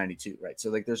 1992, right? So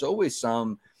like there's always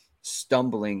some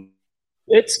stumbling.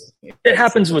 It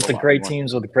happens with the great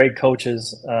teams, with the great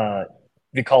coaches.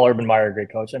 We call Urban Meyer a great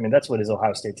coach. I mean, that's what his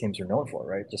Ohio State teams are known for,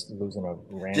 right? Just losing a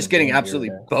random, just getting absolutely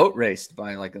boat raced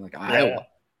by like Iowa,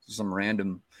 some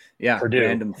random, Purdue.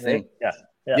 Random thing.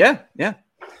 Yeah.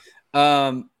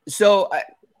 So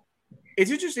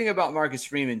it's interesting about Marcus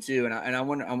Freeman too, and I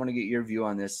want to get your view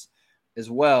on this as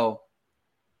well.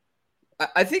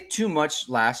 I think too much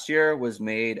last year was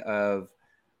made of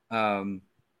him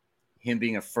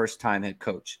being a first-time head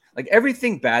coach. Like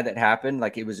everything bad that happened,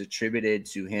 like it was attributed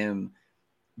to him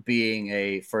being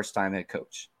a first-time head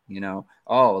coach.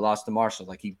 Lost to Marshall.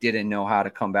 Like he didn't know how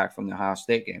to come back from the Ohio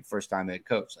State game. First-time head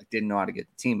coach. Like didn't know how to get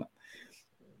the team up.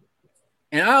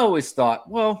 And I always thought,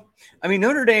 well, I mean,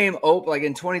 Notre Dame, like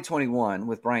in 2021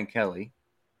 with Brian Kelly,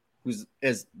 who's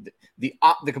as the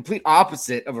complete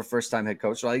opposite of a first-time head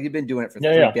coach. So like, he'd been doing it for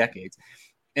 3 decades.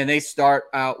 And they start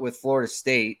out with Florida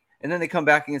State, and then they come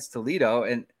back against Toledo,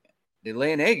 and they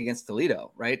lay an egg against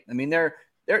Toledo, right? I mean, they're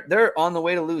on the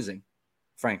way to losing,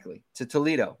 frankly, to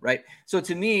Toledo, right? So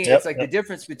to me, it's like the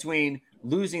difference between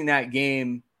losing that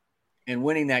game and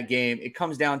winning that game, it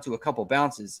comes down to a couple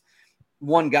bounces.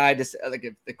 One guy, like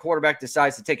if the quarterback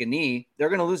decides to take a knee, they're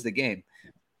going to lose the game.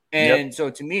 And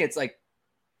so to me, it's like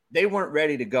they weren't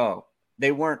ready to go.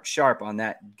 They weren't sharp on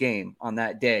that game, on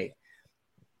that day.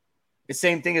 The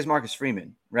same thing as Marcus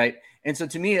Freeman, right? And so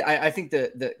to me, I think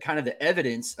the kind of the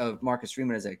evidence of Marcus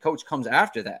Freeman as a coach comes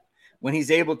after that, when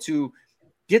he's able to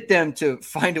get them to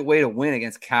find a way to win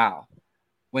against Cal.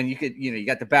 When you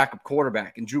got the backup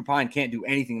quarterback, and Drew Pine can't do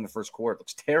anything in the first quarter. It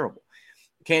looks terrible.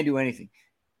 Can't do anything.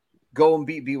 Go and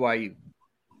beat BYU,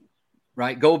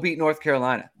 right? Go beat North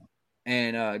Carolina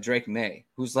and Drake May,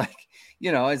 who's like,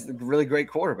 is a really great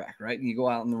quarterback, right? And you go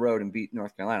out on the road and beat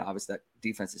North Carolina. Obviously, that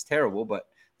defense is terrible, but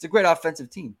it's a great offensive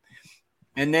team.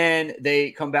 And then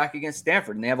they come back against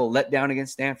Stanford, and they have a letdown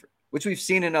against Stanford, which we've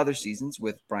seen in other seasons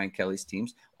with Brian Kelly's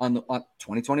teams on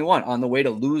 2021, on the way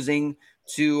to losing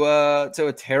to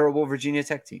a terrible Virginia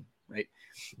Tech team, right?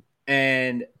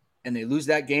 And they lose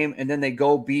that game, and then they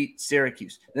go beat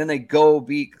Syracuse. Then they go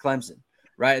beat Clemson,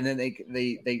 right? And then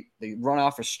they run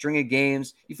off a string of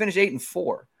games. You finish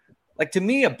 8-4. Like, to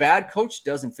me, a bad coach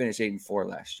doesn't finish 8-4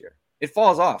 last year. It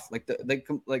falls off. Like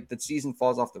the season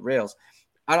falls off the rails.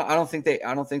 I don't think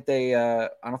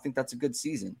that's a good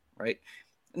season, right?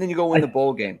 And then you go win the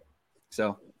bowl game.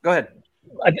 So go ahead.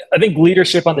 I think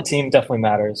leadership on the team definitely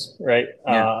matters, right?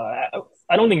 Yeah.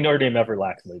 I don't think Notre Dame ever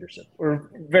lacks leadership,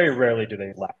 or very rarely do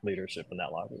they lack leadership in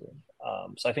that locker room.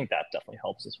 So I think that definitely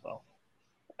helps as well.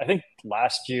 I think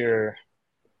last year,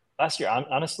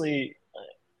 honestly,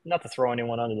 not to throw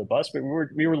anyone under the bus, but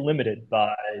we were limited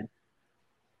by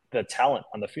the talent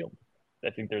on the field. I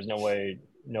think there's no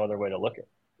other way to look at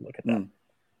that.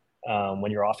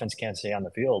 When your offense can't stay on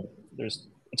the field, it's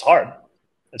hard.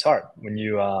 It's hard when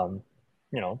you I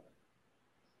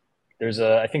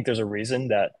think there's a reason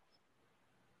that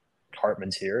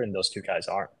Hartman's here and those two guys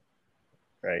aren't,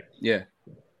 right? Yeah.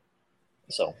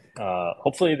 So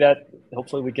hopefully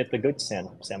we get the good Sam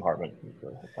Hartman.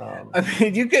 I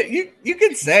mean, you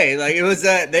could say, like, it was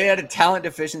they had a talent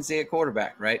deficiency at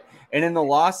quarterback, right? And in the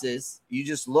losses, you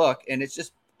just look and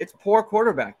it's poor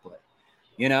quarterback play,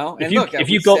 you know. And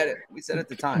we said at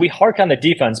the time, we hark on the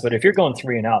defense, but if you're going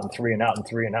 3 and out and 3 and out and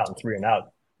 3 and out and 3 and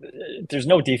out, there's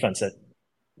no defense that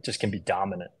just can be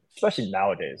dominant, especially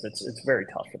nowadays. It's very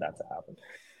tough for that to happen.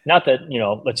 Not that,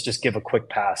 let's just give a quick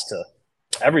pass to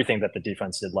everything that the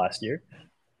defense did last year.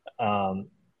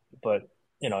 But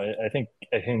I think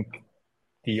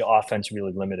the offense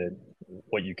really limited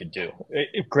what you could do.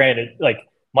 Granted, like,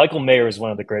 Michael Mayer is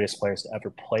one of the greatest players to ever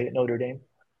play at Notre Dame,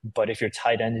 but if your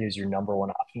tight end is your number one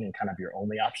option and kind of your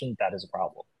only option, that is a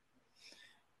problem.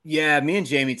 Yeah, me and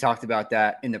Jamie talked about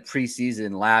that in the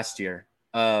preseason last year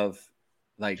of,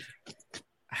 like,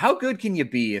 how good can you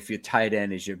be if your tight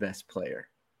end is your best player,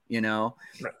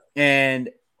 Right. And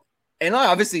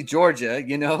obviously Georgia,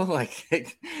 like,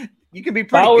 you can be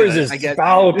pretty good, I guess.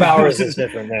 Bowers is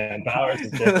different, man. Bowers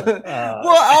is different.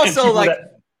 Well, also, like,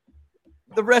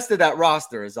 the rest of that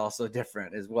roster is also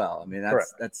different as well. I mean,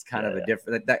 that's kind of a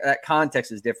different – that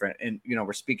context is different. And,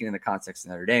 we're speaking in the context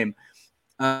of Notre Dame.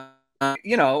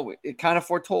 It kind of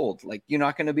foretold, like, you're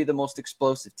not going to be the most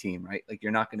explosive team, right? Like,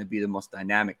 you're not going to be the most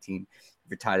dynamic team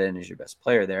if your tight end is your best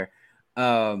player there.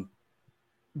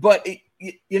 But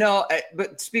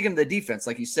speaking of the defense,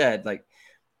 like you said, like,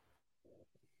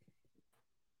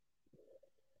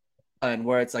 and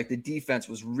where it's like the defense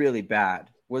was really bad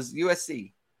was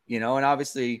USC, and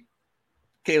obviously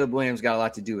Caleb Williams got a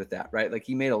lot to do with that, right? Like,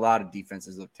 he made a lot of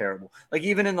defenses look terrible. Like,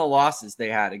 even in the losses they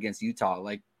had against Utah,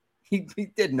 like, he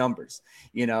did numbers,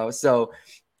 so,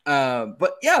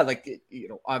 but yeah, like,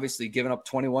 obviously giving up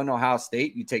 21 to Ohio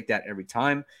State, you take that every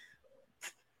time.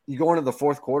 You go into the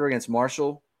fourth quarter against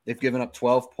Marshall, they've given up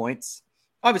 12 points.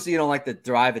 Obviously, you don't like the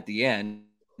drive at the end,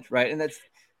 right?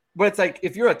 But it's like,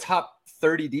 if you're a top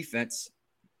 30 defense,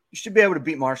 you should be able to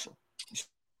beat Marshall.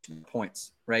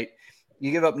 Points, right?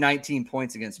 You give up 19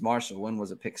 points against Marshall. One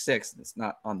was a pick six. That's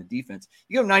not on the defense.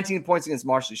 You give up 19 points against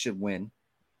Marshall, you should win.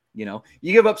 You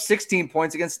give up 16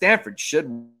 points against Stanford,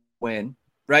 should win,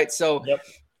 right? So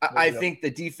I think the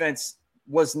defense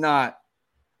was not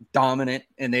dominant,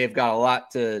 and they've got a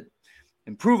lot to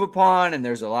improve upon. And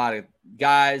there's a lot of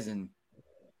guys, and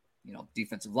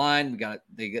defensive line.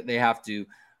 They have to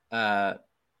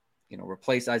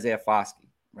replace Isaiah Foskey,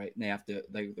 right? And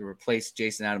they replace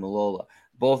Jason Adamalola,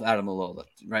 both Adamalola,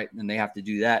 right? And they have to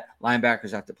do that.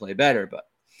 Linebackers have to play better, but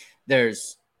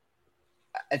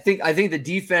I think the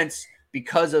defense,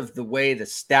 because of the way the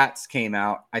stats came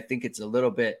out, I think it's a little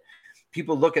bit,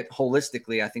 people look at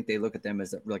holistically, I think they look at them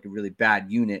as like a really bad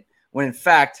unit, when in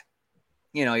fact,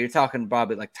 you're talking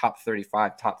probably like top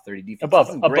 35, top 30 defense.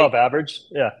 Above average.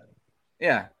 Yeah.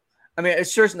 Yeah. I mean,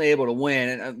 it's certainly able to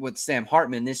win. And with Sam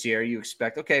Hartman this year, you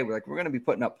expect, okay, we're going to be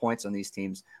putting up points on these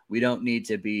teams. We don't need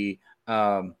to be,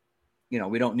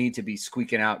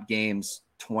 squeaking out games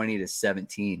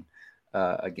 20-17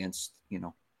 against,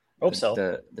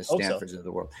 the Stanfords of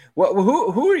the world. Well,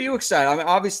 who are you excited? I mean,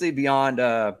 obviously beyond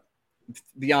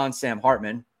Sam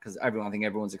Hartman, because I think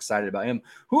everyone's excited about him.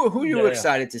 Who are you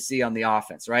excited to see on the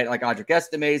offense, right? Like, Audric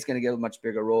Estime is going to get a much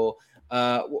bigger role.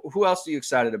 Who else are you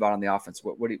excited about on the offense?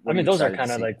 Those are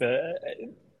kind of like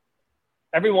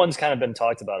everyone's kind of been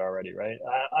talked about already, right?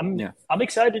 I'm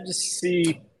excited to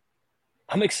see.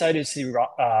 I'm excited to see.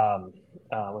 I'm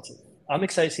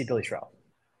excited to see Billy Stroud.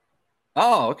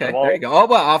 Oh, okay. There you go. Oh,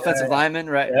 well, offensive lineman,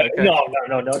 right? Yeah. Okay.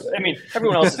 No. I mean,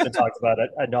 everyone else has been talked about it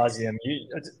ad nauseum.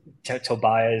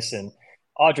 Tobias and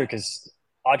Audric,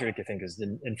 I think, is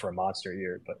in for a monster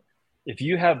year. But if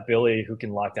you have Billy who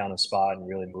can lock down a spot and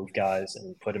really move guys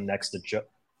and put him next to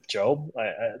Joe,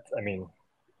 I mean,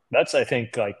 that's, I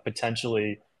think, like,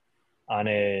 potentially on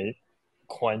a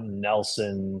Quentin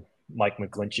Nelson, Mike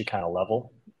McGlinchey kind of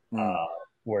level, Mm.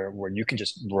 where you can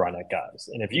just run at guys.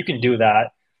 And if you can do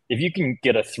that, if you can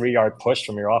get a 3 yard push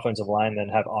from your offensive line, then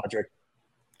have Audric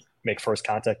make first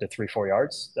contact at 3-4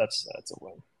 yards, that's a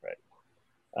win,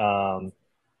 right?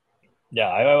 Yeah,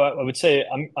 I would say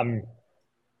I'm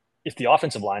if the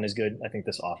offensive line is good, I think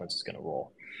this offense is going to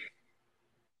roll.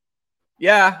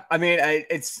 Yeah, I mean,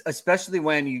 it's especially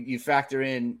when you factor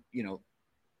in,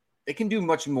 they can do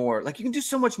much more. Like you can do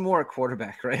so much more at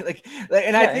quarterback, right?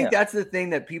 And I think that's the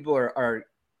thing that people are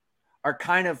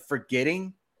kind of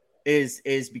forgetting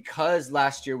is because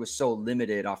last year was so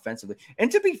limited offensively.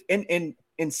 And to be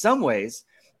in some ways,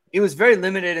 it was very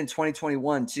limited in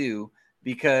 2021 too,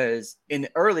 because in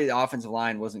early the offensive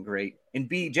line wasn't great. And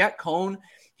Jack Cohn,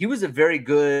 he was a very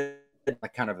good,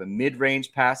 like kind of a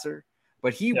mid-range passer,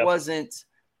 but he wasn't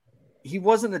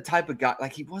the type of guy,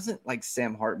 like he wasn't like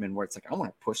Sam Hartman where it's like, I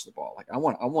want to push the ball. Like I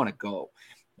want to go.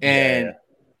 And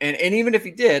even if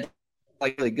he did,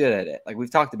 like really good at it. Like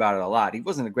we've talked about it a lot. He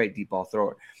wasn't a great deep ball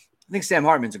thrower. I think Sam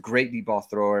Hartman's a great deep ball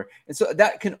thrower. And so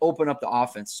that can open up the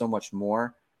offense so much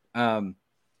more. I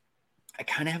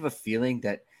kind of have a feeling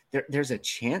that there's a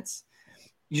chance.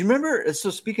 You remember, so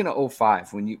speaking of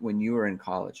 05, when you were in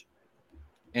college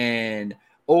and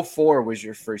 04 was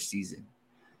your first season,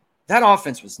 that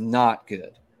offense was not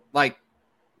good. Like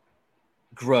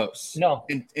gross. No.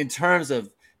 In terms of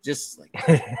just like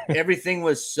everything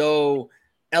was so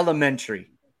elementary.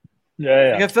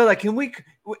 Yeah. Like I feel like can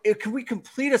we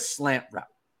complete a slant route?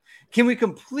 Can we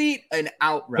complete an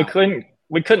out route?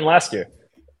 We couldn't last year.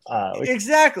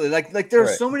 Exactly. Like there are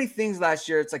so many things last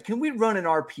year. It's like, can we run an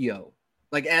RPO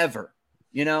like ever?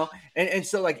 And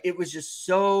so like it was just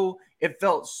it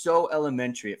felt so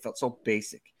elementary. It felt so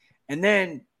basic. And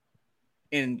then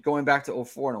in going back to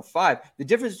 04 and 05, the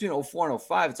difference between 04 and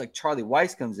 05, it's like Charlie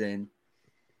Weiss comes in.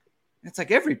 It's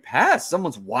like every pass,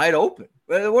 someone's wide open.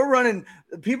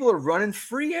 People are running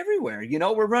free everywhere.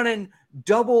 We're running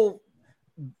double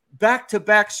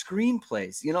back-to-back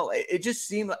screenplays. It just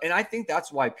seemed, and I think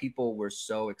that's why people were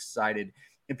so excited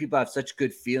and people have such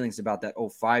good feelings about that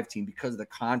 05 team because of the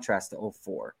contrast to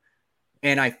 04.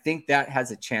 And I think that has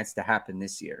a chance to happen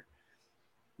this year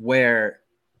where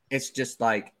it's just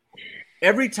like,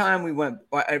 every time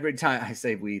I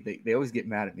say they always get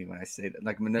mad at me when I say that.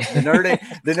 Like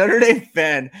the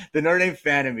Notre Dame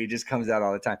fan in me just comes out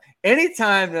all the time.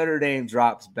 Anytime Notre Dame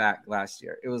drops back last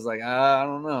year, it was like, I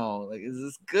don't know, like, is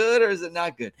this good or is it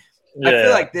not good? Yeah. I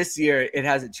feel like this year it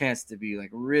has a chance to be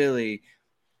like really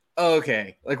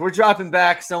okay. Like we're dropping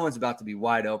back, someone's about to be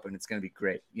wide open. It's going to be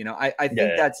great. I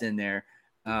think that's in there.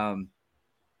 I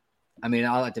mean,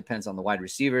 all that depends on the wide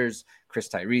receivers. Chris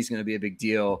Tyree is going to be a big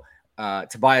deal.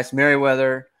 Tobias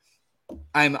Merriweather,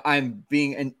 I'm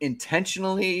being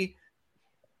intentionally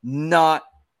not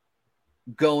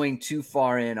going too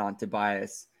far in on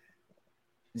Tobias.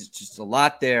 There's just a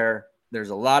lot there.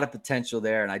 There's a lot of potential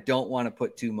there, and I don't want to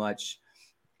put too much.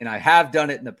 And I have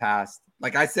done it in the past.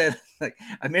 Like I said, like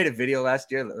I made a video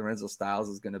last year that Lorenzo Styles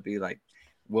is going to be like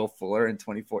Will Fuller in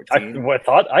 2014.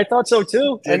 I thought so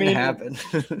too. Didn't happen.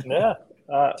 Yeah.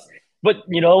 But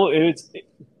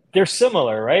they're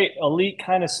similar, right? Elite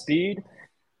kind of speed.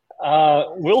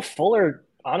 Will Fuller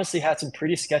honestly had some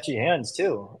pretty sketchy hands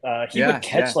too. He would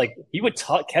catch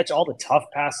catch all the tough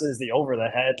passes, the over the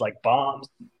head like bombs.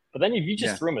 But then if you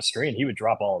just threw him a screen, he would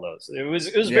drop all of those. It was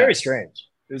very strange.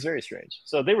 It was very strange.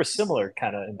 So they were similar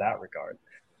kind of in that regard.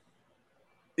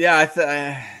 Yeah,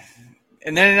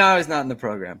 and then I was not in the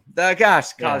program.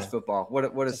 College football.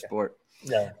 What a sport.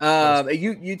 Yeah.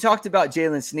 You talked about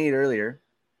Jalen Sneed earlier,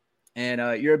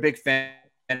 and you're a big fan.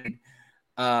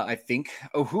 I think.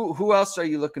 Oh, who else are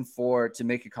you looking for to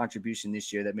make a contribution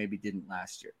this year that maybe didn't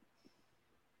last year?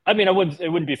 I mean, it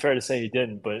wouldn't be fair to say he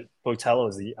didn't, but Botello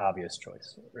is the obvious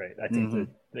choice, right? I think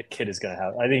the kid is going to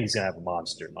have. I think he's going to have a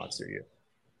monster year.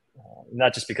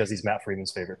 Not just because he's Matt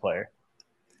Freeman's favorite player,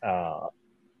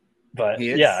 but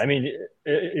yeah, I mean,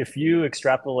 if you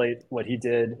extrapolate what he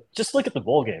did, just look at the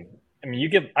bowl game. I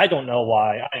mean, I don't know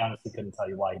why. I honestly couldn't tell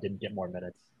you why he didn't get more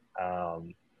minutes.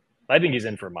 I think he's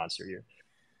in for a monster year.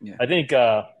 Yeah. I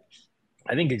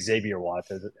think Xavier Watts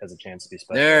has a chance to be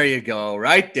special. There you go,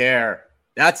 right there.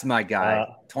 That's my guy.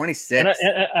 26.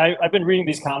 And I've been reading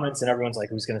these comments, and everyone's like,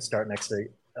 "Who's going to start next week?"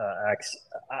 X.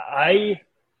 I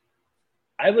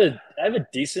have a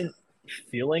decent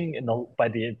feeling by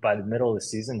the middle of the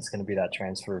season, it's going to be that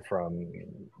transfer from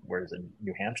where is it,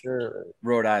 New Hampshire,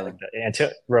 Rhode Island,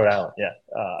 Rhode Island. Yeah,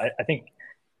 I think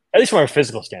at least from a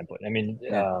physical standpoint. I mean,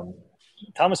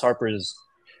 Thomas Harper is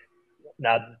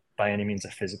not by any means a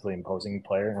physically imposing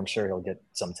player. I'm sure he'll get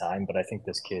some time, but I think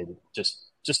this kid just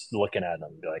looking at him,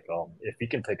 be like, oh, if he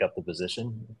can pick up the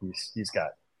position, he's got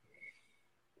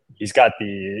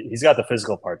the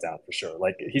physical part down for sure.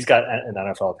 Like he's got an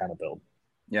NFL kind of build.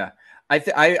 Yeah, I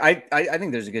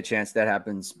think there's a good chance that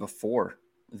happens before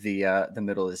the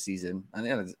middle of the season. I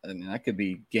mean that could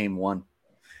be game one.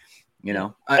 You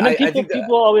know, and then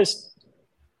people always.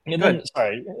 And then,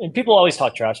 and people always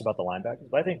talk trash about the linebackers,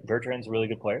 but I think Bertrand's a really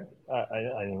good player.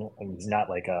 He's not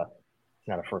like he's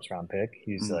not a first round pick.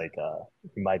 He's like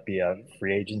he might be a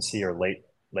free agency or late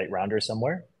rounder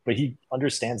somewhere, but he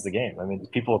understands the game. I mean,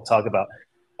 people talk about.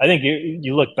 I think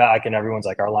you look back and everyone's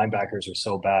like, our linebackers are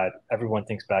so bad. Everyone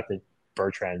thinks back to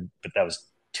Bertrand, but that was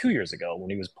 2 years ago when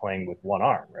he was playing with one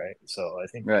arm, right? So I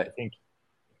think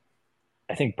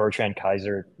Bertrand,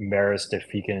 Kaiser, Marist, if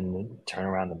he can turn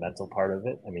around the mental part of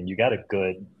it. I mean, you got a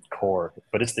good core,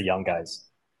 but it's the young guys.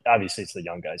 Obviously, it's the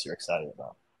young guys you're excited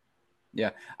about. Yeah,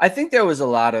 I think there was a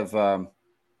lot of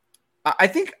I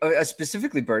think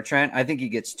specifically Bertrand, I think he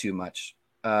gets too much.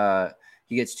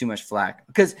 He gets too much flack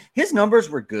because his numbers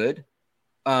were good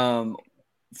for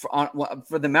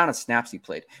the amount of snaps he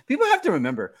played. People have to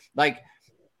remember, like,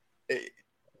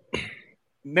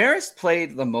 Marist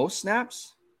played the most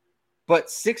snaps. But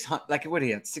 600, like what he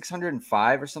had,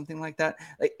 605 or something like that.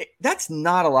 Like that's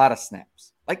not a lot of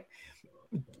snaps. Like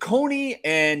Coney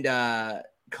and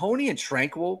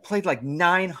Tranquil played like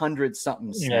 900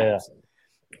 something snaps.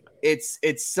 Yeah.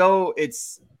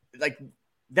 It's like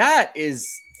that is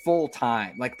full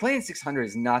time. Like playing 600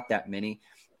 is not that many.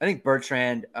 I think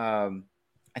Bertrand, I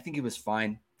think he was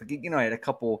fine. You know, he had a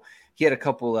couple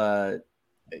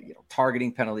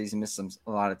targeting penalties and missed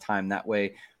a lot of time that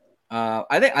way.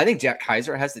 I think Jack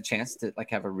Kaiser has the chance to like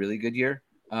have a really good year.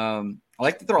 I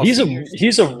like to throw. He's a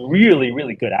really,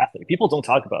 really good athlete. People don't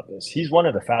talk about this. He's one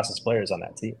of the fastest players on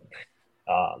that team,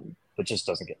 but just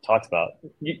doesn't get talked about.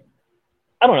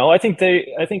 I don't know. I think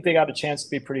they got a chance to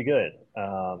be pretty good.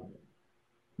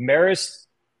 Marist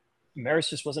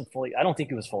just wasn't fully. I don't think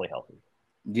he was fully healthy.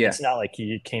 Yeah, it's not like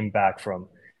he came back from.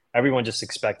 Everyone just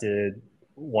expected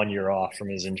 1 year off from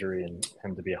his injury and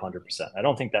him to be 100%. I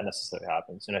don't think that necessarily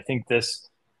happens. And I think this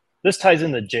ties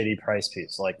in the JD Price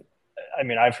piece. Like, I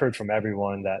mean, I've heard from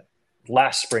everyone that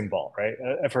last spring ball, right?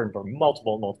 I've heard from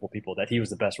multiple people that he was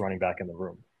the best running back in the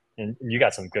room. And you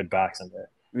got some good backs in there.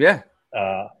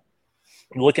 Yeah.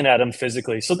 Looking at him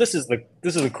physically. So this is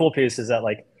the cool piece is that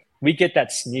like we get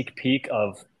that sneak peek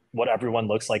of what everyone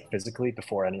looks like physically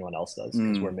before anyone else does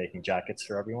because we're making jackets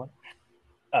for everyone.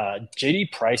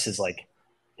 JD Price is like,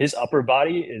 his upper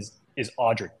body is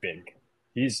Audric big.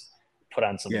 He's put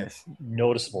on some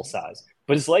noticeable size,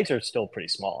 but his legs are still pretty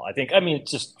small. I mean, it's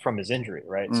just from his injury,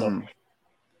 right? So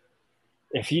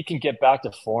if he can get back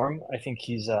to form, I think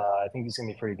he's going to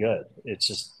be pretty good.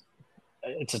 It's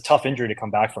a tough injury to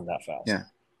come back from that fast. Yeah.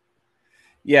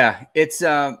 Yeah. It's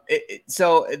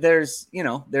so there's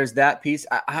that piece.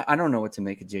 I don't know what to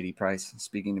make of JD Price.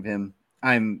 Speaking of him,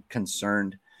 I'm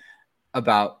concerned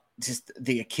about just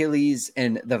the Achilles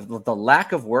and the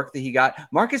lack of work that he got.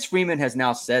 Marcus Freeman has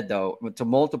now said though to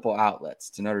multiple outlets,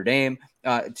 to Notre Dame,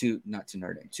 to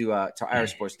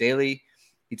Irish Sports Daily.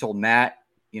 He told Matt,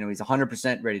 he's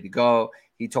 100% ready to go.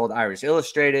 He told Irish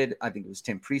Illustrated, I think it was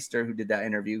Tim Priester who did that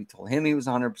interview. He told him he was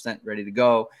 100% ready to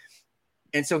go.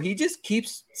 And so he just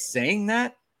keeps saying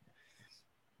that.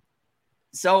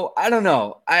 So I don't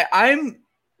know.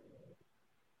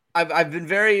 I've been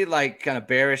very like kind of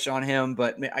bearish on him,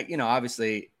 but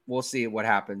obviously we'll see what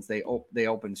happens. They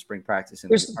open spring practice.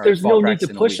 There's no need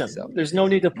to push him. There's no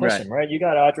need to push him, right? You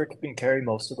got Audric who can carry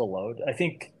most of the load. I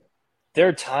think there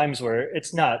are times where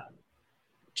it's not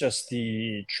just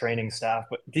the training staff,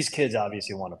 but these kids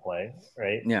obviously want to play,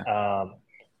 right? Yeah.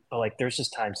 But like, there's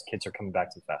just times kids are coming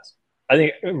back too fast. I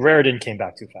think Raritan came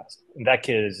back too fast. And that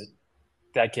kid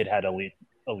had elite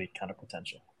kind of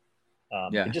potential.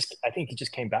 I think he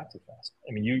just came back too fast.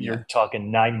 I mean, you're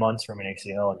talking 9 months from an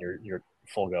ACL and you're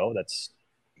full go. That's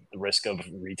the risk of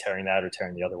re-tearing that or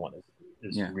tearing the other one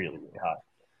is really, really high.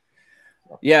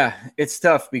 So. Yeah, it's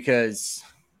tough because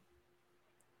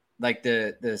like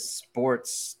the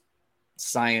sports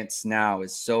science now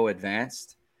is so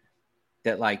advanced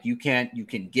that like you can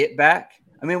get back.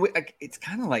 I mean, it's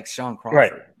kind of like Sean Crawford,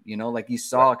 right. Like you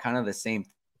saw kind of the same.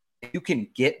 You can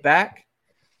get back.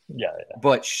 Yeah.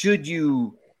 But should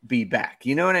you be back?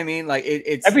 You know what I mean? Like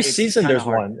it's every season there's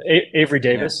hard. One. Avery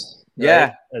Davis.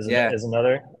 Yeah. Right? As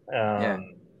another. I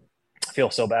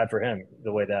feel so bad for him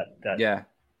the way that kind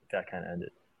of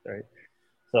ended. Right.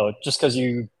 So just because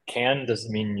you can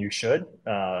doesn't mean you should.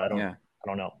 I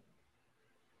don't know.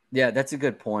 Yeah, that's a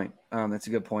good point. That's a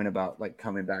good point about like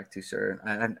coming back to, sir.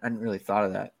 I hadn't really thought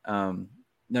of that.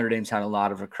 Notre Dame's had a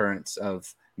lot of recurrence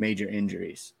of major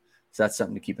injuries, so that's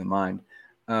something to keep in mind.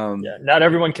 Yeah, not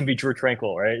everyone can be Drew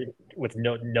Tranquil, right? With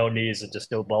no knees and just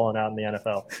still balling out in the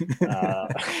NFL.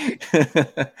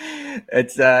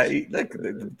 It's look,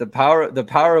 the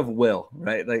power of will,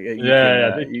 right? Like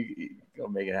you go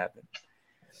make it happen.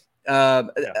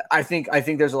 I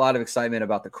think there's a lot of excitement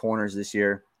about the corners this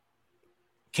year.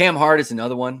 Cam Hart is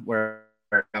another one where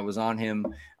I was on him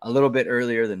a little bit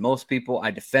earlier than most people.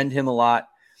 I defend him a lot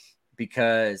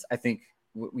because I think,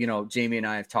 you know, Jamie and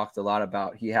I have talked a lot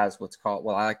about he has what's called,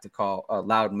 well, I like to call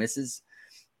loud misses,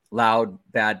 loud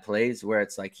bad plays, where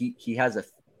it's like he has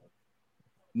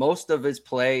most of his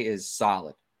play is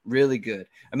solid, really good.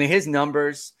 I mean, his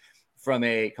numbers from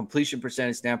a completion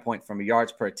percentage standpoint, from a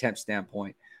yards per attempt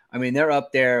standpoint, I mean, they're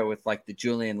up there with like the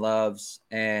Julian Loves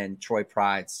and Troy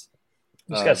Prides.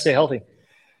 Just got to stay healthy.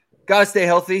 Got to stay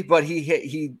healthy, but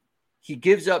he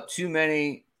gives up too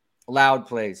many loud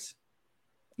plays,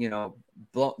 you know,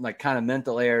 like kind of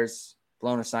mental errors,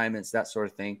 blown assignments, that sort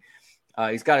of thing.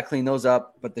 He's got to clean those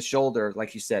up. But the shoulder,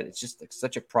 like you said, it's just like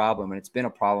such a problem, and it's been a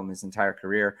problem his entire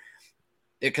career.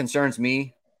 It concerns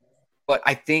me, but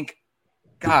I think,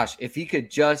 gosh, if he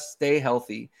could just stay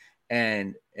healthy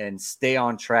and stay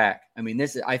on track. I mean,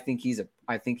 I think he's an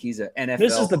NFL.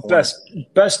 This is the corner.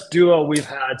 best duo we've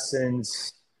had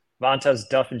since Vontaze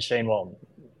Duff and Shane Walton.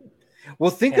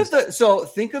 Well, think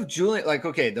of Julian, like,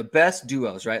 okay, the best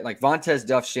duos, right? Like Vontaze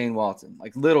Duff, Shane Walton,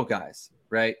 like little guys,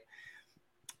 right?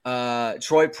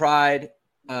 Troy Pride,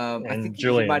 I think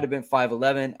Julian. He might have been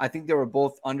 5'11". I think they were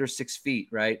both under 6 feet,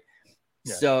 right?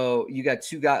 Yeah. So you got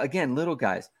two guys, again, little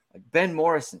guys, like Ben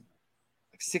Morrison,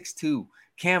 like 6'2".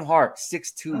 Cam Hart,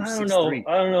 6'2", 6'3".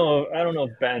 I don't know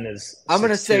if Ben is. I'm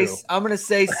gonna say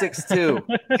 6'2".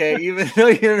 Okay, even though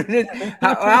you're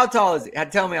how tall is he?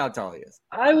 Tell me how tall he is.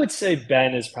 I would say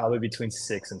Ben is probably between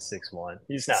 6 and 6'1".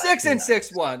 He's not 6 and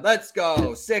 6'1". Let's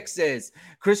go. Sixes.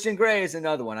 Christian Gray is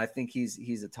another one. I think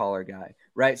he's a taller guy,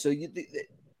 right? So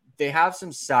they have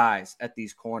some size at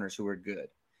these corners who are good,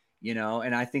 you know,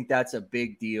 and I think that's a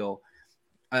big deal.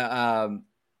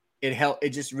 It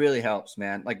just really helps,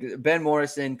 man. Like Ben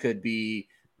Morrison could be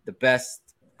the best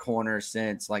corner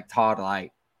since like Todd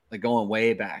Light, like going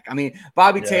way back. I mean,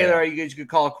 Bobby Taylor, you could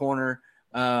call a corner.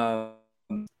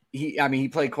 He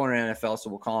played corner in NFL,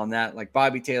 so we'll call him that. Like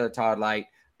Bobby Taylor, Todd Light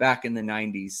back in the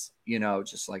 90s, you know,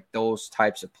 just like those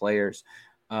types of players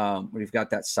where you've got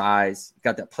that size,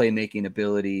 got that playmaking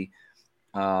ability.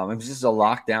 It was just a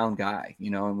lockdown guy,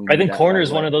 you know. And I think corner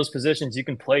is one of those positions you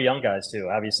can play young guys too.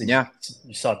 Obviously,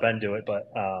 you saw Ben do it, but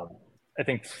I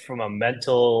think from a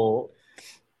mental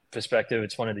perspective,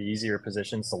 it's one of the easier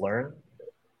positions to learn.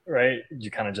 Right?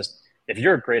 You kind of just, if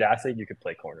you're a great athlete, you could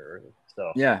play corner.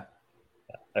 So yeah.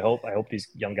 I hope these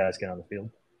young guys get on the field.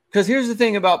 Because here's the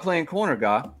thing about playing corner,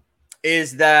 Ga,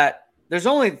 is that there's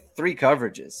only 3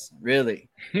 coverages, really.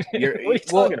 What are you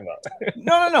talking about?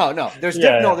 No.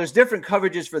 There's different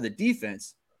coverages for the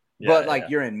defense, but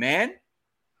you're in man,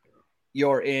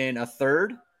 you're in a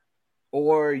third,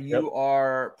 or you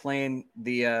are playing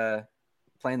the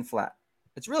flat.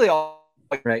 It's really all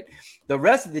right. The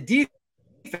rest of the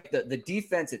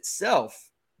defense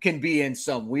itself can be in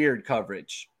some weird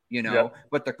coverage, you know,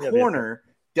 but the corner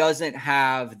doesn't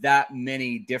have that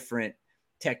many different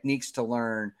techniques to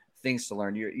learn. Things to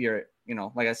learn. You're you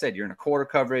know, like I said, you're in a quarter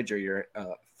coverage or you're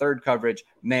third coverage,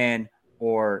 man,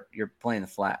 or you're playing the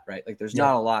flat, right? Like there's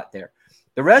not a lot there.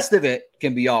 The rest of it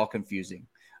can be all confusing.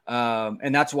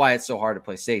 And that's why it's so hard to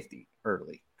play safety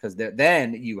early, because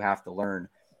then you have to learn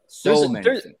many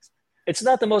things. It's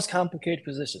not the most complicated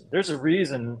position. There's a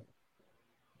reason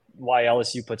why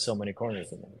LSU put so many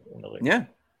corners in the league. Yeah.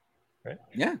 Right.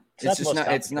 Yeah.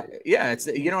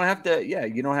 You don't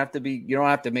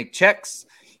have to make checks.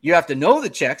 You have to know the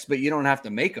checks, but you don't have to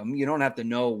make them. You don't have to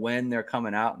know when they're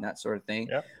coming out and that sort of thing.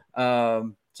 Yeah.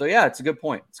 So yeah, it's a good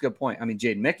point. I mean,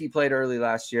 Jaden Mickey played early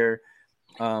last year.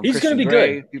 He's going to be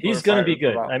good. He's going to be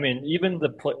good. I mean, even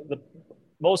the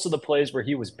most of the plays where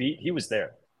he was beat, he was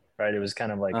there, right? It was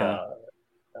kind of like,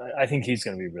 I think he's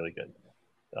going to be really good.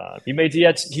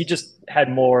 He just had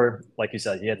more, like you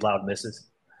said, he had loud misses.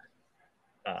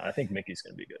 I think Mickey's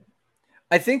going to be good.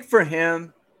 I think for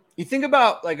him, you think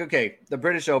about like, okay, the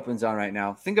British Open's on right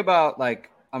now. Think about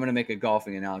like, I'm going to make a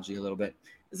golfing analogy a little bit.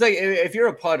 It's like if you're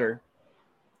a putter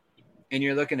and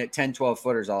you're looking at 10, 12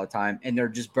 footers all the time and they're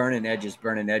just burning edges.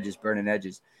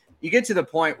 You get to the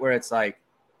point where it's like,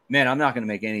 man, I'm not going to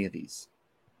make any of these,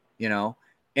 you know?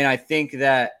 And I think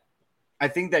that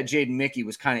Jaden Mickey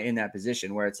was kind of in that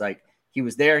position where it's like, he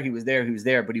was there,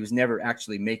 but he was never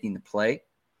actually making the play.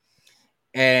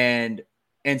 And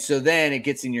so then it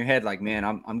gets in your head like, man,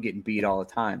 I'm getting beat all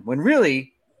the time. When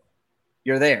really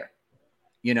you're there.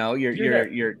 You know, you're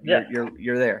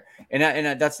there.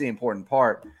 And that's the important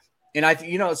part.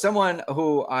 And someone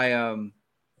who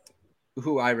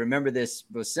I remember this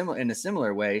was similar in a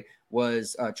similar way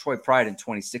was Troy Pride in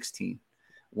 2016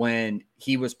 when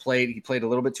he played a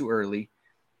little bit too early,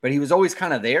 but he was always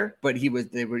kind of there, but he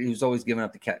was always giving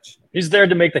up the catch. He's there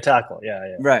to make the tackle.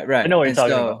 Yeah. Right. I know what you're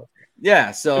talking about.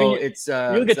 Yeah. So I mean, it's you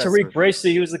look at Tariq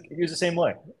Bracy, he was the same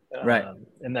way. Right.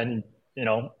 And then,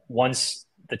 once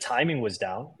the timing was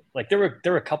down, like there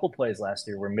were a couple plays last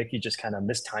year where Mickey just kind of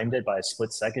mistimed it by a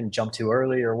split second, jumped too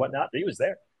early or whatnot, but he was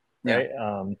there. Right.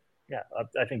 Yeah.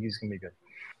 I think he's going to be good.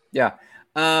 Yeah.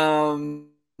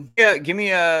 Give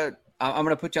me I'm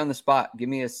going to put you on the spot. Give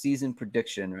me a season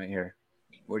prediction right here.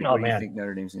 What do you think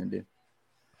Notre Dame's going to do?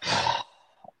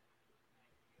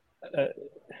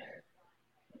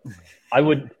 I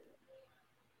want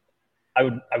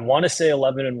to say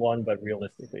 11-1, but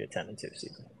realistically a 10-2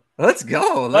 season. Let's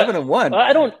go 11-1.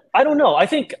 I don't know. I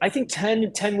think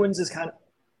 10 wins is kind of.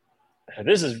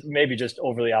 This is maybe just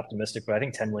overly optimistic, but I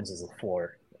think 10 wins is a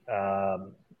floor.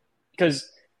 Because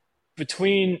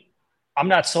I'm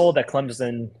not sold that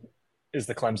Clemson is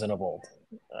the Clemson of old.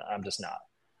 I'm just not.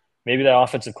 Maybe that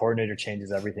offensive coordinator changes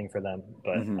everything for them,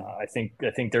 but I think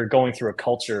they're going through a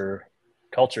culture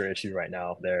issue right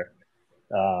now. There,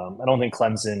 I don't think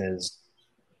Clemson is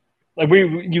like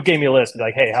you gave me a list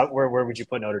like, hey, where would you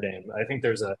put Notre Dame? I think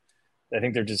they're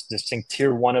just distinct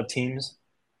tier one of teams.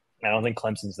 I don't think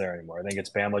Clemson's there anymore. I think it's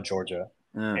Bama, Georgia,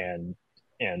 and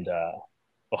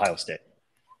Ohio State.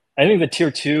 I think the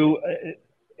tier two,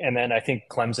 and then I think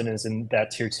Clemson is in that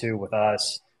tier two with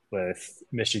us, with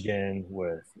Michigan,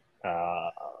 with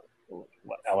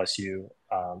LSU.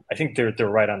 I think they're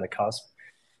right on the cusp,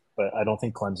 but I don't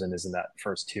think Clemson is in that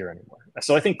first tier anymore.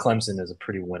 So I think Clemson is a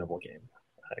pretty winnable game.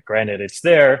 Granted, it's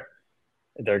there.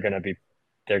 They're gonna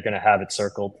have it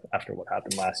circled after what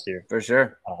happened last year for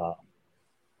sure.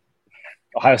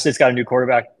 Ohio State's got a new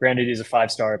quarterback. Granted, he's a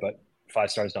 5-star, but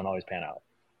 5 stars don't always pan out.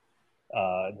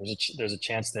 There's a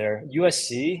chance there.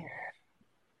 USC,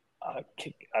 I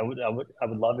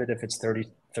would love it if it's 30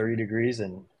 degrees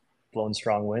and blowing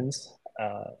strong winds.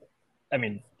 I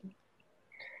mean,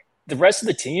 the rest of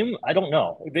the team, I don't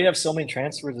know. They have so many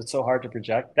transfers; it's so hard to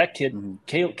project. That kid,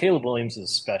 Caleb Williams, is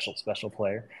a special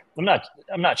player.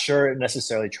 I'm not sure it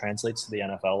necessarily translates to the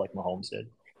NFL like Mahomes did.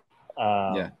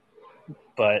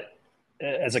 But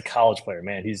as a college player,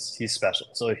 man, he's special.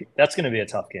 So that's going to be a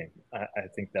tough game. I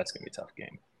think that's going to be a tough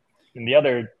game. And the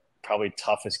other probably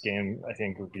toughest game I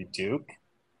think would be Duke.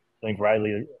 I think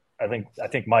Riley. I think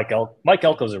Mike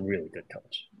Elko's a really good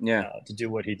coach. Yeah, to do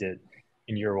what he did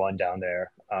in year one down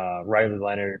there. Riley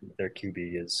Leonard, their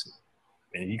QB, is.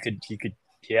 I mean,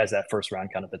 he has that first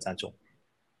round kind of potential.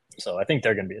 So I think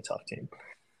they're going to be a tough team.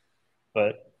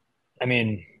 But I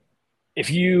mean, if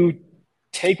you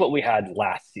take what we had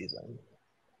last season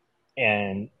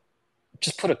and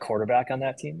just put a quarterback on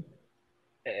that team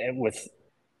with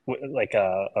like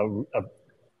a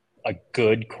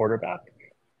good quarterback,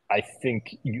 I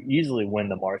think you easily win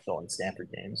the Marshall and Stanford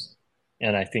games,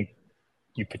 and I think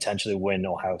you potentially win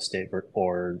Ohio State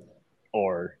or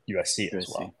USC as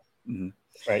well. Mm-hmm.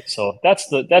 Right, so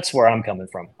that's where I'm coming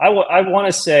from. I want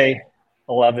to say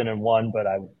 11-1, but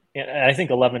I think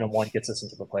 11-1 gets us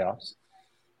into the playoffs.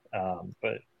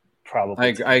 But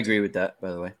probably I agree with that.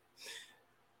 By the way,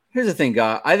 here's the thing,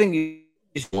 guy. I think you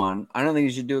should one. I don't think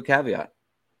you should do a caveat.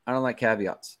 I don't like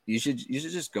caveats. You should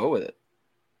just go with it.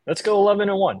 Let's go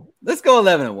 11-1. Let's go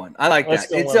 11-1. I like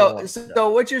that. So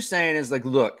what you're saying is like,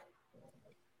 look,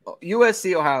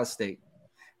 USC, Ohio State,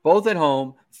 both at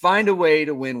home. Find a way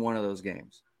to win one of those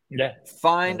games. Yeah.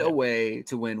 Find a way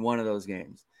to win one of those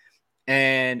games.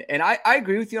 And I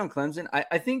agree with you on Clemson.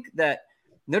 I think that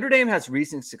Notre Dame has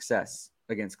recent success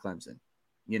against Clemson,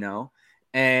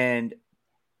 and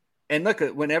look,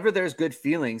 whenever there's good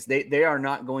feelings, they are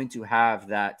not going to have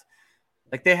that.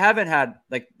 Like they haven't had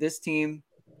like this team,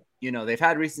 they've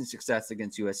had recent success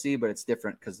against USC, but it's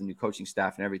different because the new coaching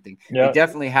staff and everything. Yeah. They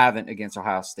definitely haven't against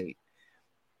Ohio State.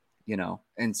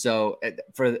 And so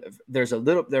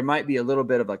there might be a little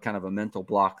bit of a kind of a mental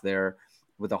block there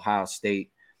with Ohio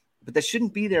State, but that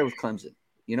shouldn't be there with Clemson.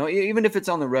 Even if it's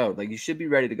on the road, like you should be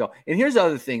ready to go. And here's the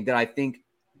other thing that I think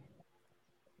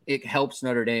it helps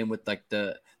Notre Dame with, like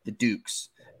the Dukes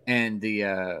and the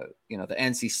the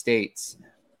NC States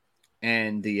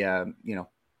and the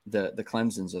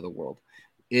Clemsons of the world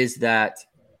is that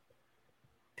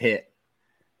Pitt.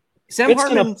 Sam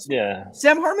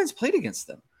Hartman's played against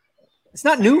them. It's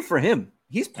not new for him.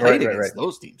 he's played against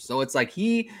those teams. So it's like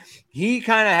he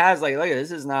kind of has like, look,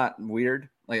 this is not weird.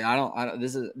 Like I don't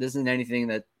this isn't anything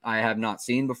that I have not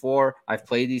seen before. I've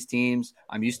played these teams.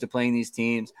 I'm used to playing these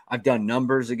teams. I've done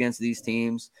numbers against these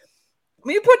teams. I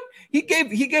mean, he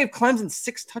gave Clemson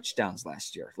 6 touchdowns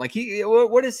last year. Like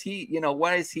what is he? You know,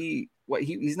 what is he? What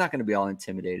he's not going to be all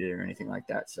intimidated or anything like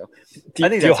that. So I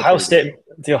think the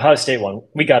Ohio State one,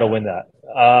 we got to win that.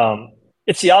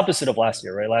 It's the opposite of last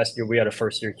year, right? Last year we had a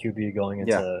first-year QB going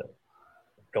into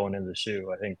the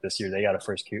shoe. I think this year they got a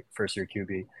first-year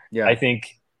QB. Yeah,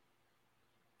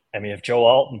 I mean, if Joe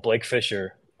Alt and Blake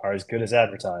Fisher are as good as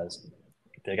advertised,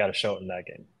 they got to show it in that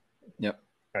game. Yep.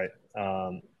 Right.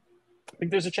 I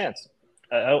think there's a chance.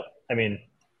 I mean,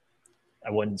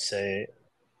 I wouldn't say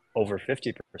over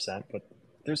 50%, but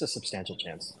there's a substantial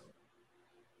chance.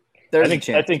 There's a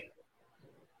chance.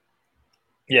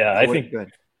 I think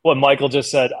what Michael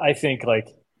just said, I think like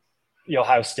the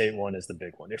Ohio State one is the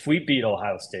big one. If we beat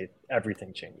Ohio State,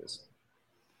 everything changes.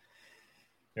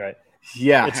 Right?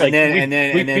 Yeah. It's like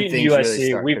we've beaten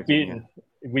USC, really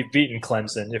we've beaten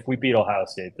Clemson. If we beat Ohio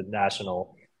State,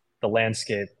 the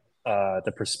landscape,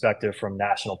 the perspective from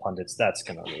national pundits, that's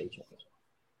going to really change.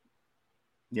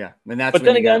 Yeah, and that's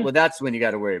when you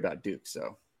got to worry about Duke.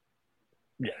 So,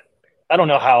 yeah, I don't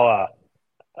know how.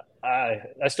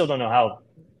 I still don't know how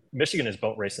Michigan is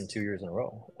boat racing 2 years in a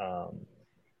row.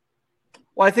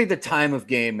 Well, I think the time of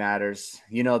game matters.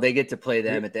 You know, they get to play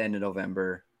them at the end of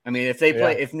November. I mean,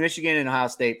 if Michigan and Ohio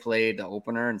State played the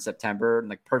opener in September,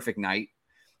 like perfect night,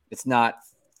 it's not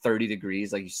 30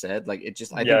 degrees, like you said. Like I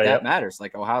think that matters.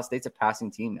 Like Ohio State's a passing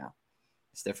team now.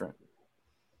 It's different.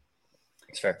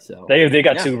 It's fair. So they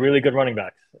got 2 really good running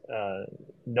backs.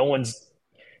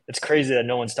 It's crazy that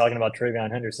no one's talking about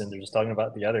TreVeyon Henderson. They're just talking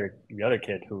about the other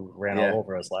kid who ran all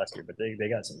over us last year, but they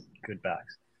got some good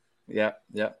backs. Yep.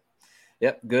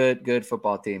 Good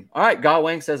football team. All right. Ge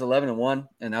Wang says 11-1,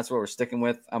 and that's what we're sticking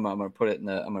with. I'm gonna put it in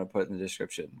the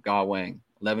description. Ge Wang,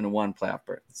 11-1 playoff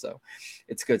berth. So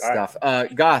it's good stuff.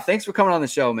 Ge, thanks for coming on the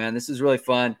show, man. This is really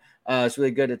fun. It's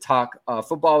really good to talk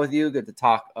football with you. Good to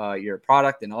talk your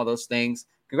product and all those things.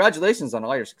 Congratulations on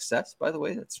all your success, by the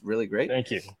way. That's really great.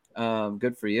 Thank you.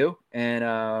 Good for you. And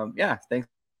thanks.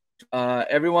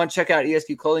 Everyone, check out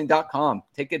espclothing.com.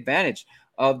 Take advantage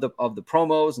of the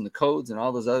promos and the codes and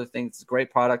all those other things. It's a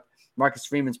great product. Marcus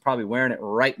Freeman's probably wearing it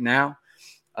right now,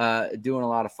 doing a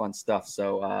lot of fun stuff.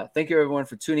 So thank you, everyone,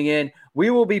 for tuning in. We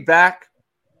will be back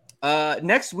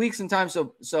next week sometime.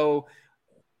 So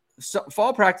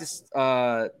fall practice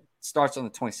starts on the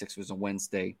 26th, which is a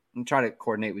Wednesday. I'm trying to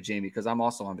coordinate with Jamie because I'm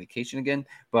also on vacation again,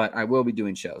 but I will be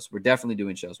doing shows. We're definitely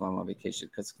doing shows while I'm on vacation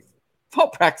because fall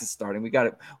practice starting. We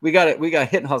got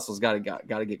hit and hustles. Got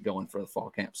to get going for the fall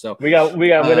camp. So we got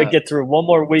to get through one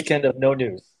more weekend of no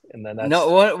news, and then that's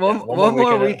one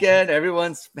more weekend.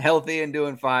 Everyone's healthy and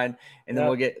doing fine, and then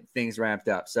we'll get things ramped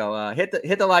up. So hit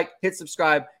the like, hit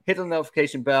subscribe, hit the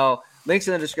notification bell. Links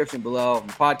in the description below.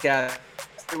 The podcast.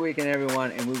 Good weekend,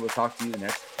 everyone, and we will talk to you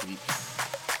next week.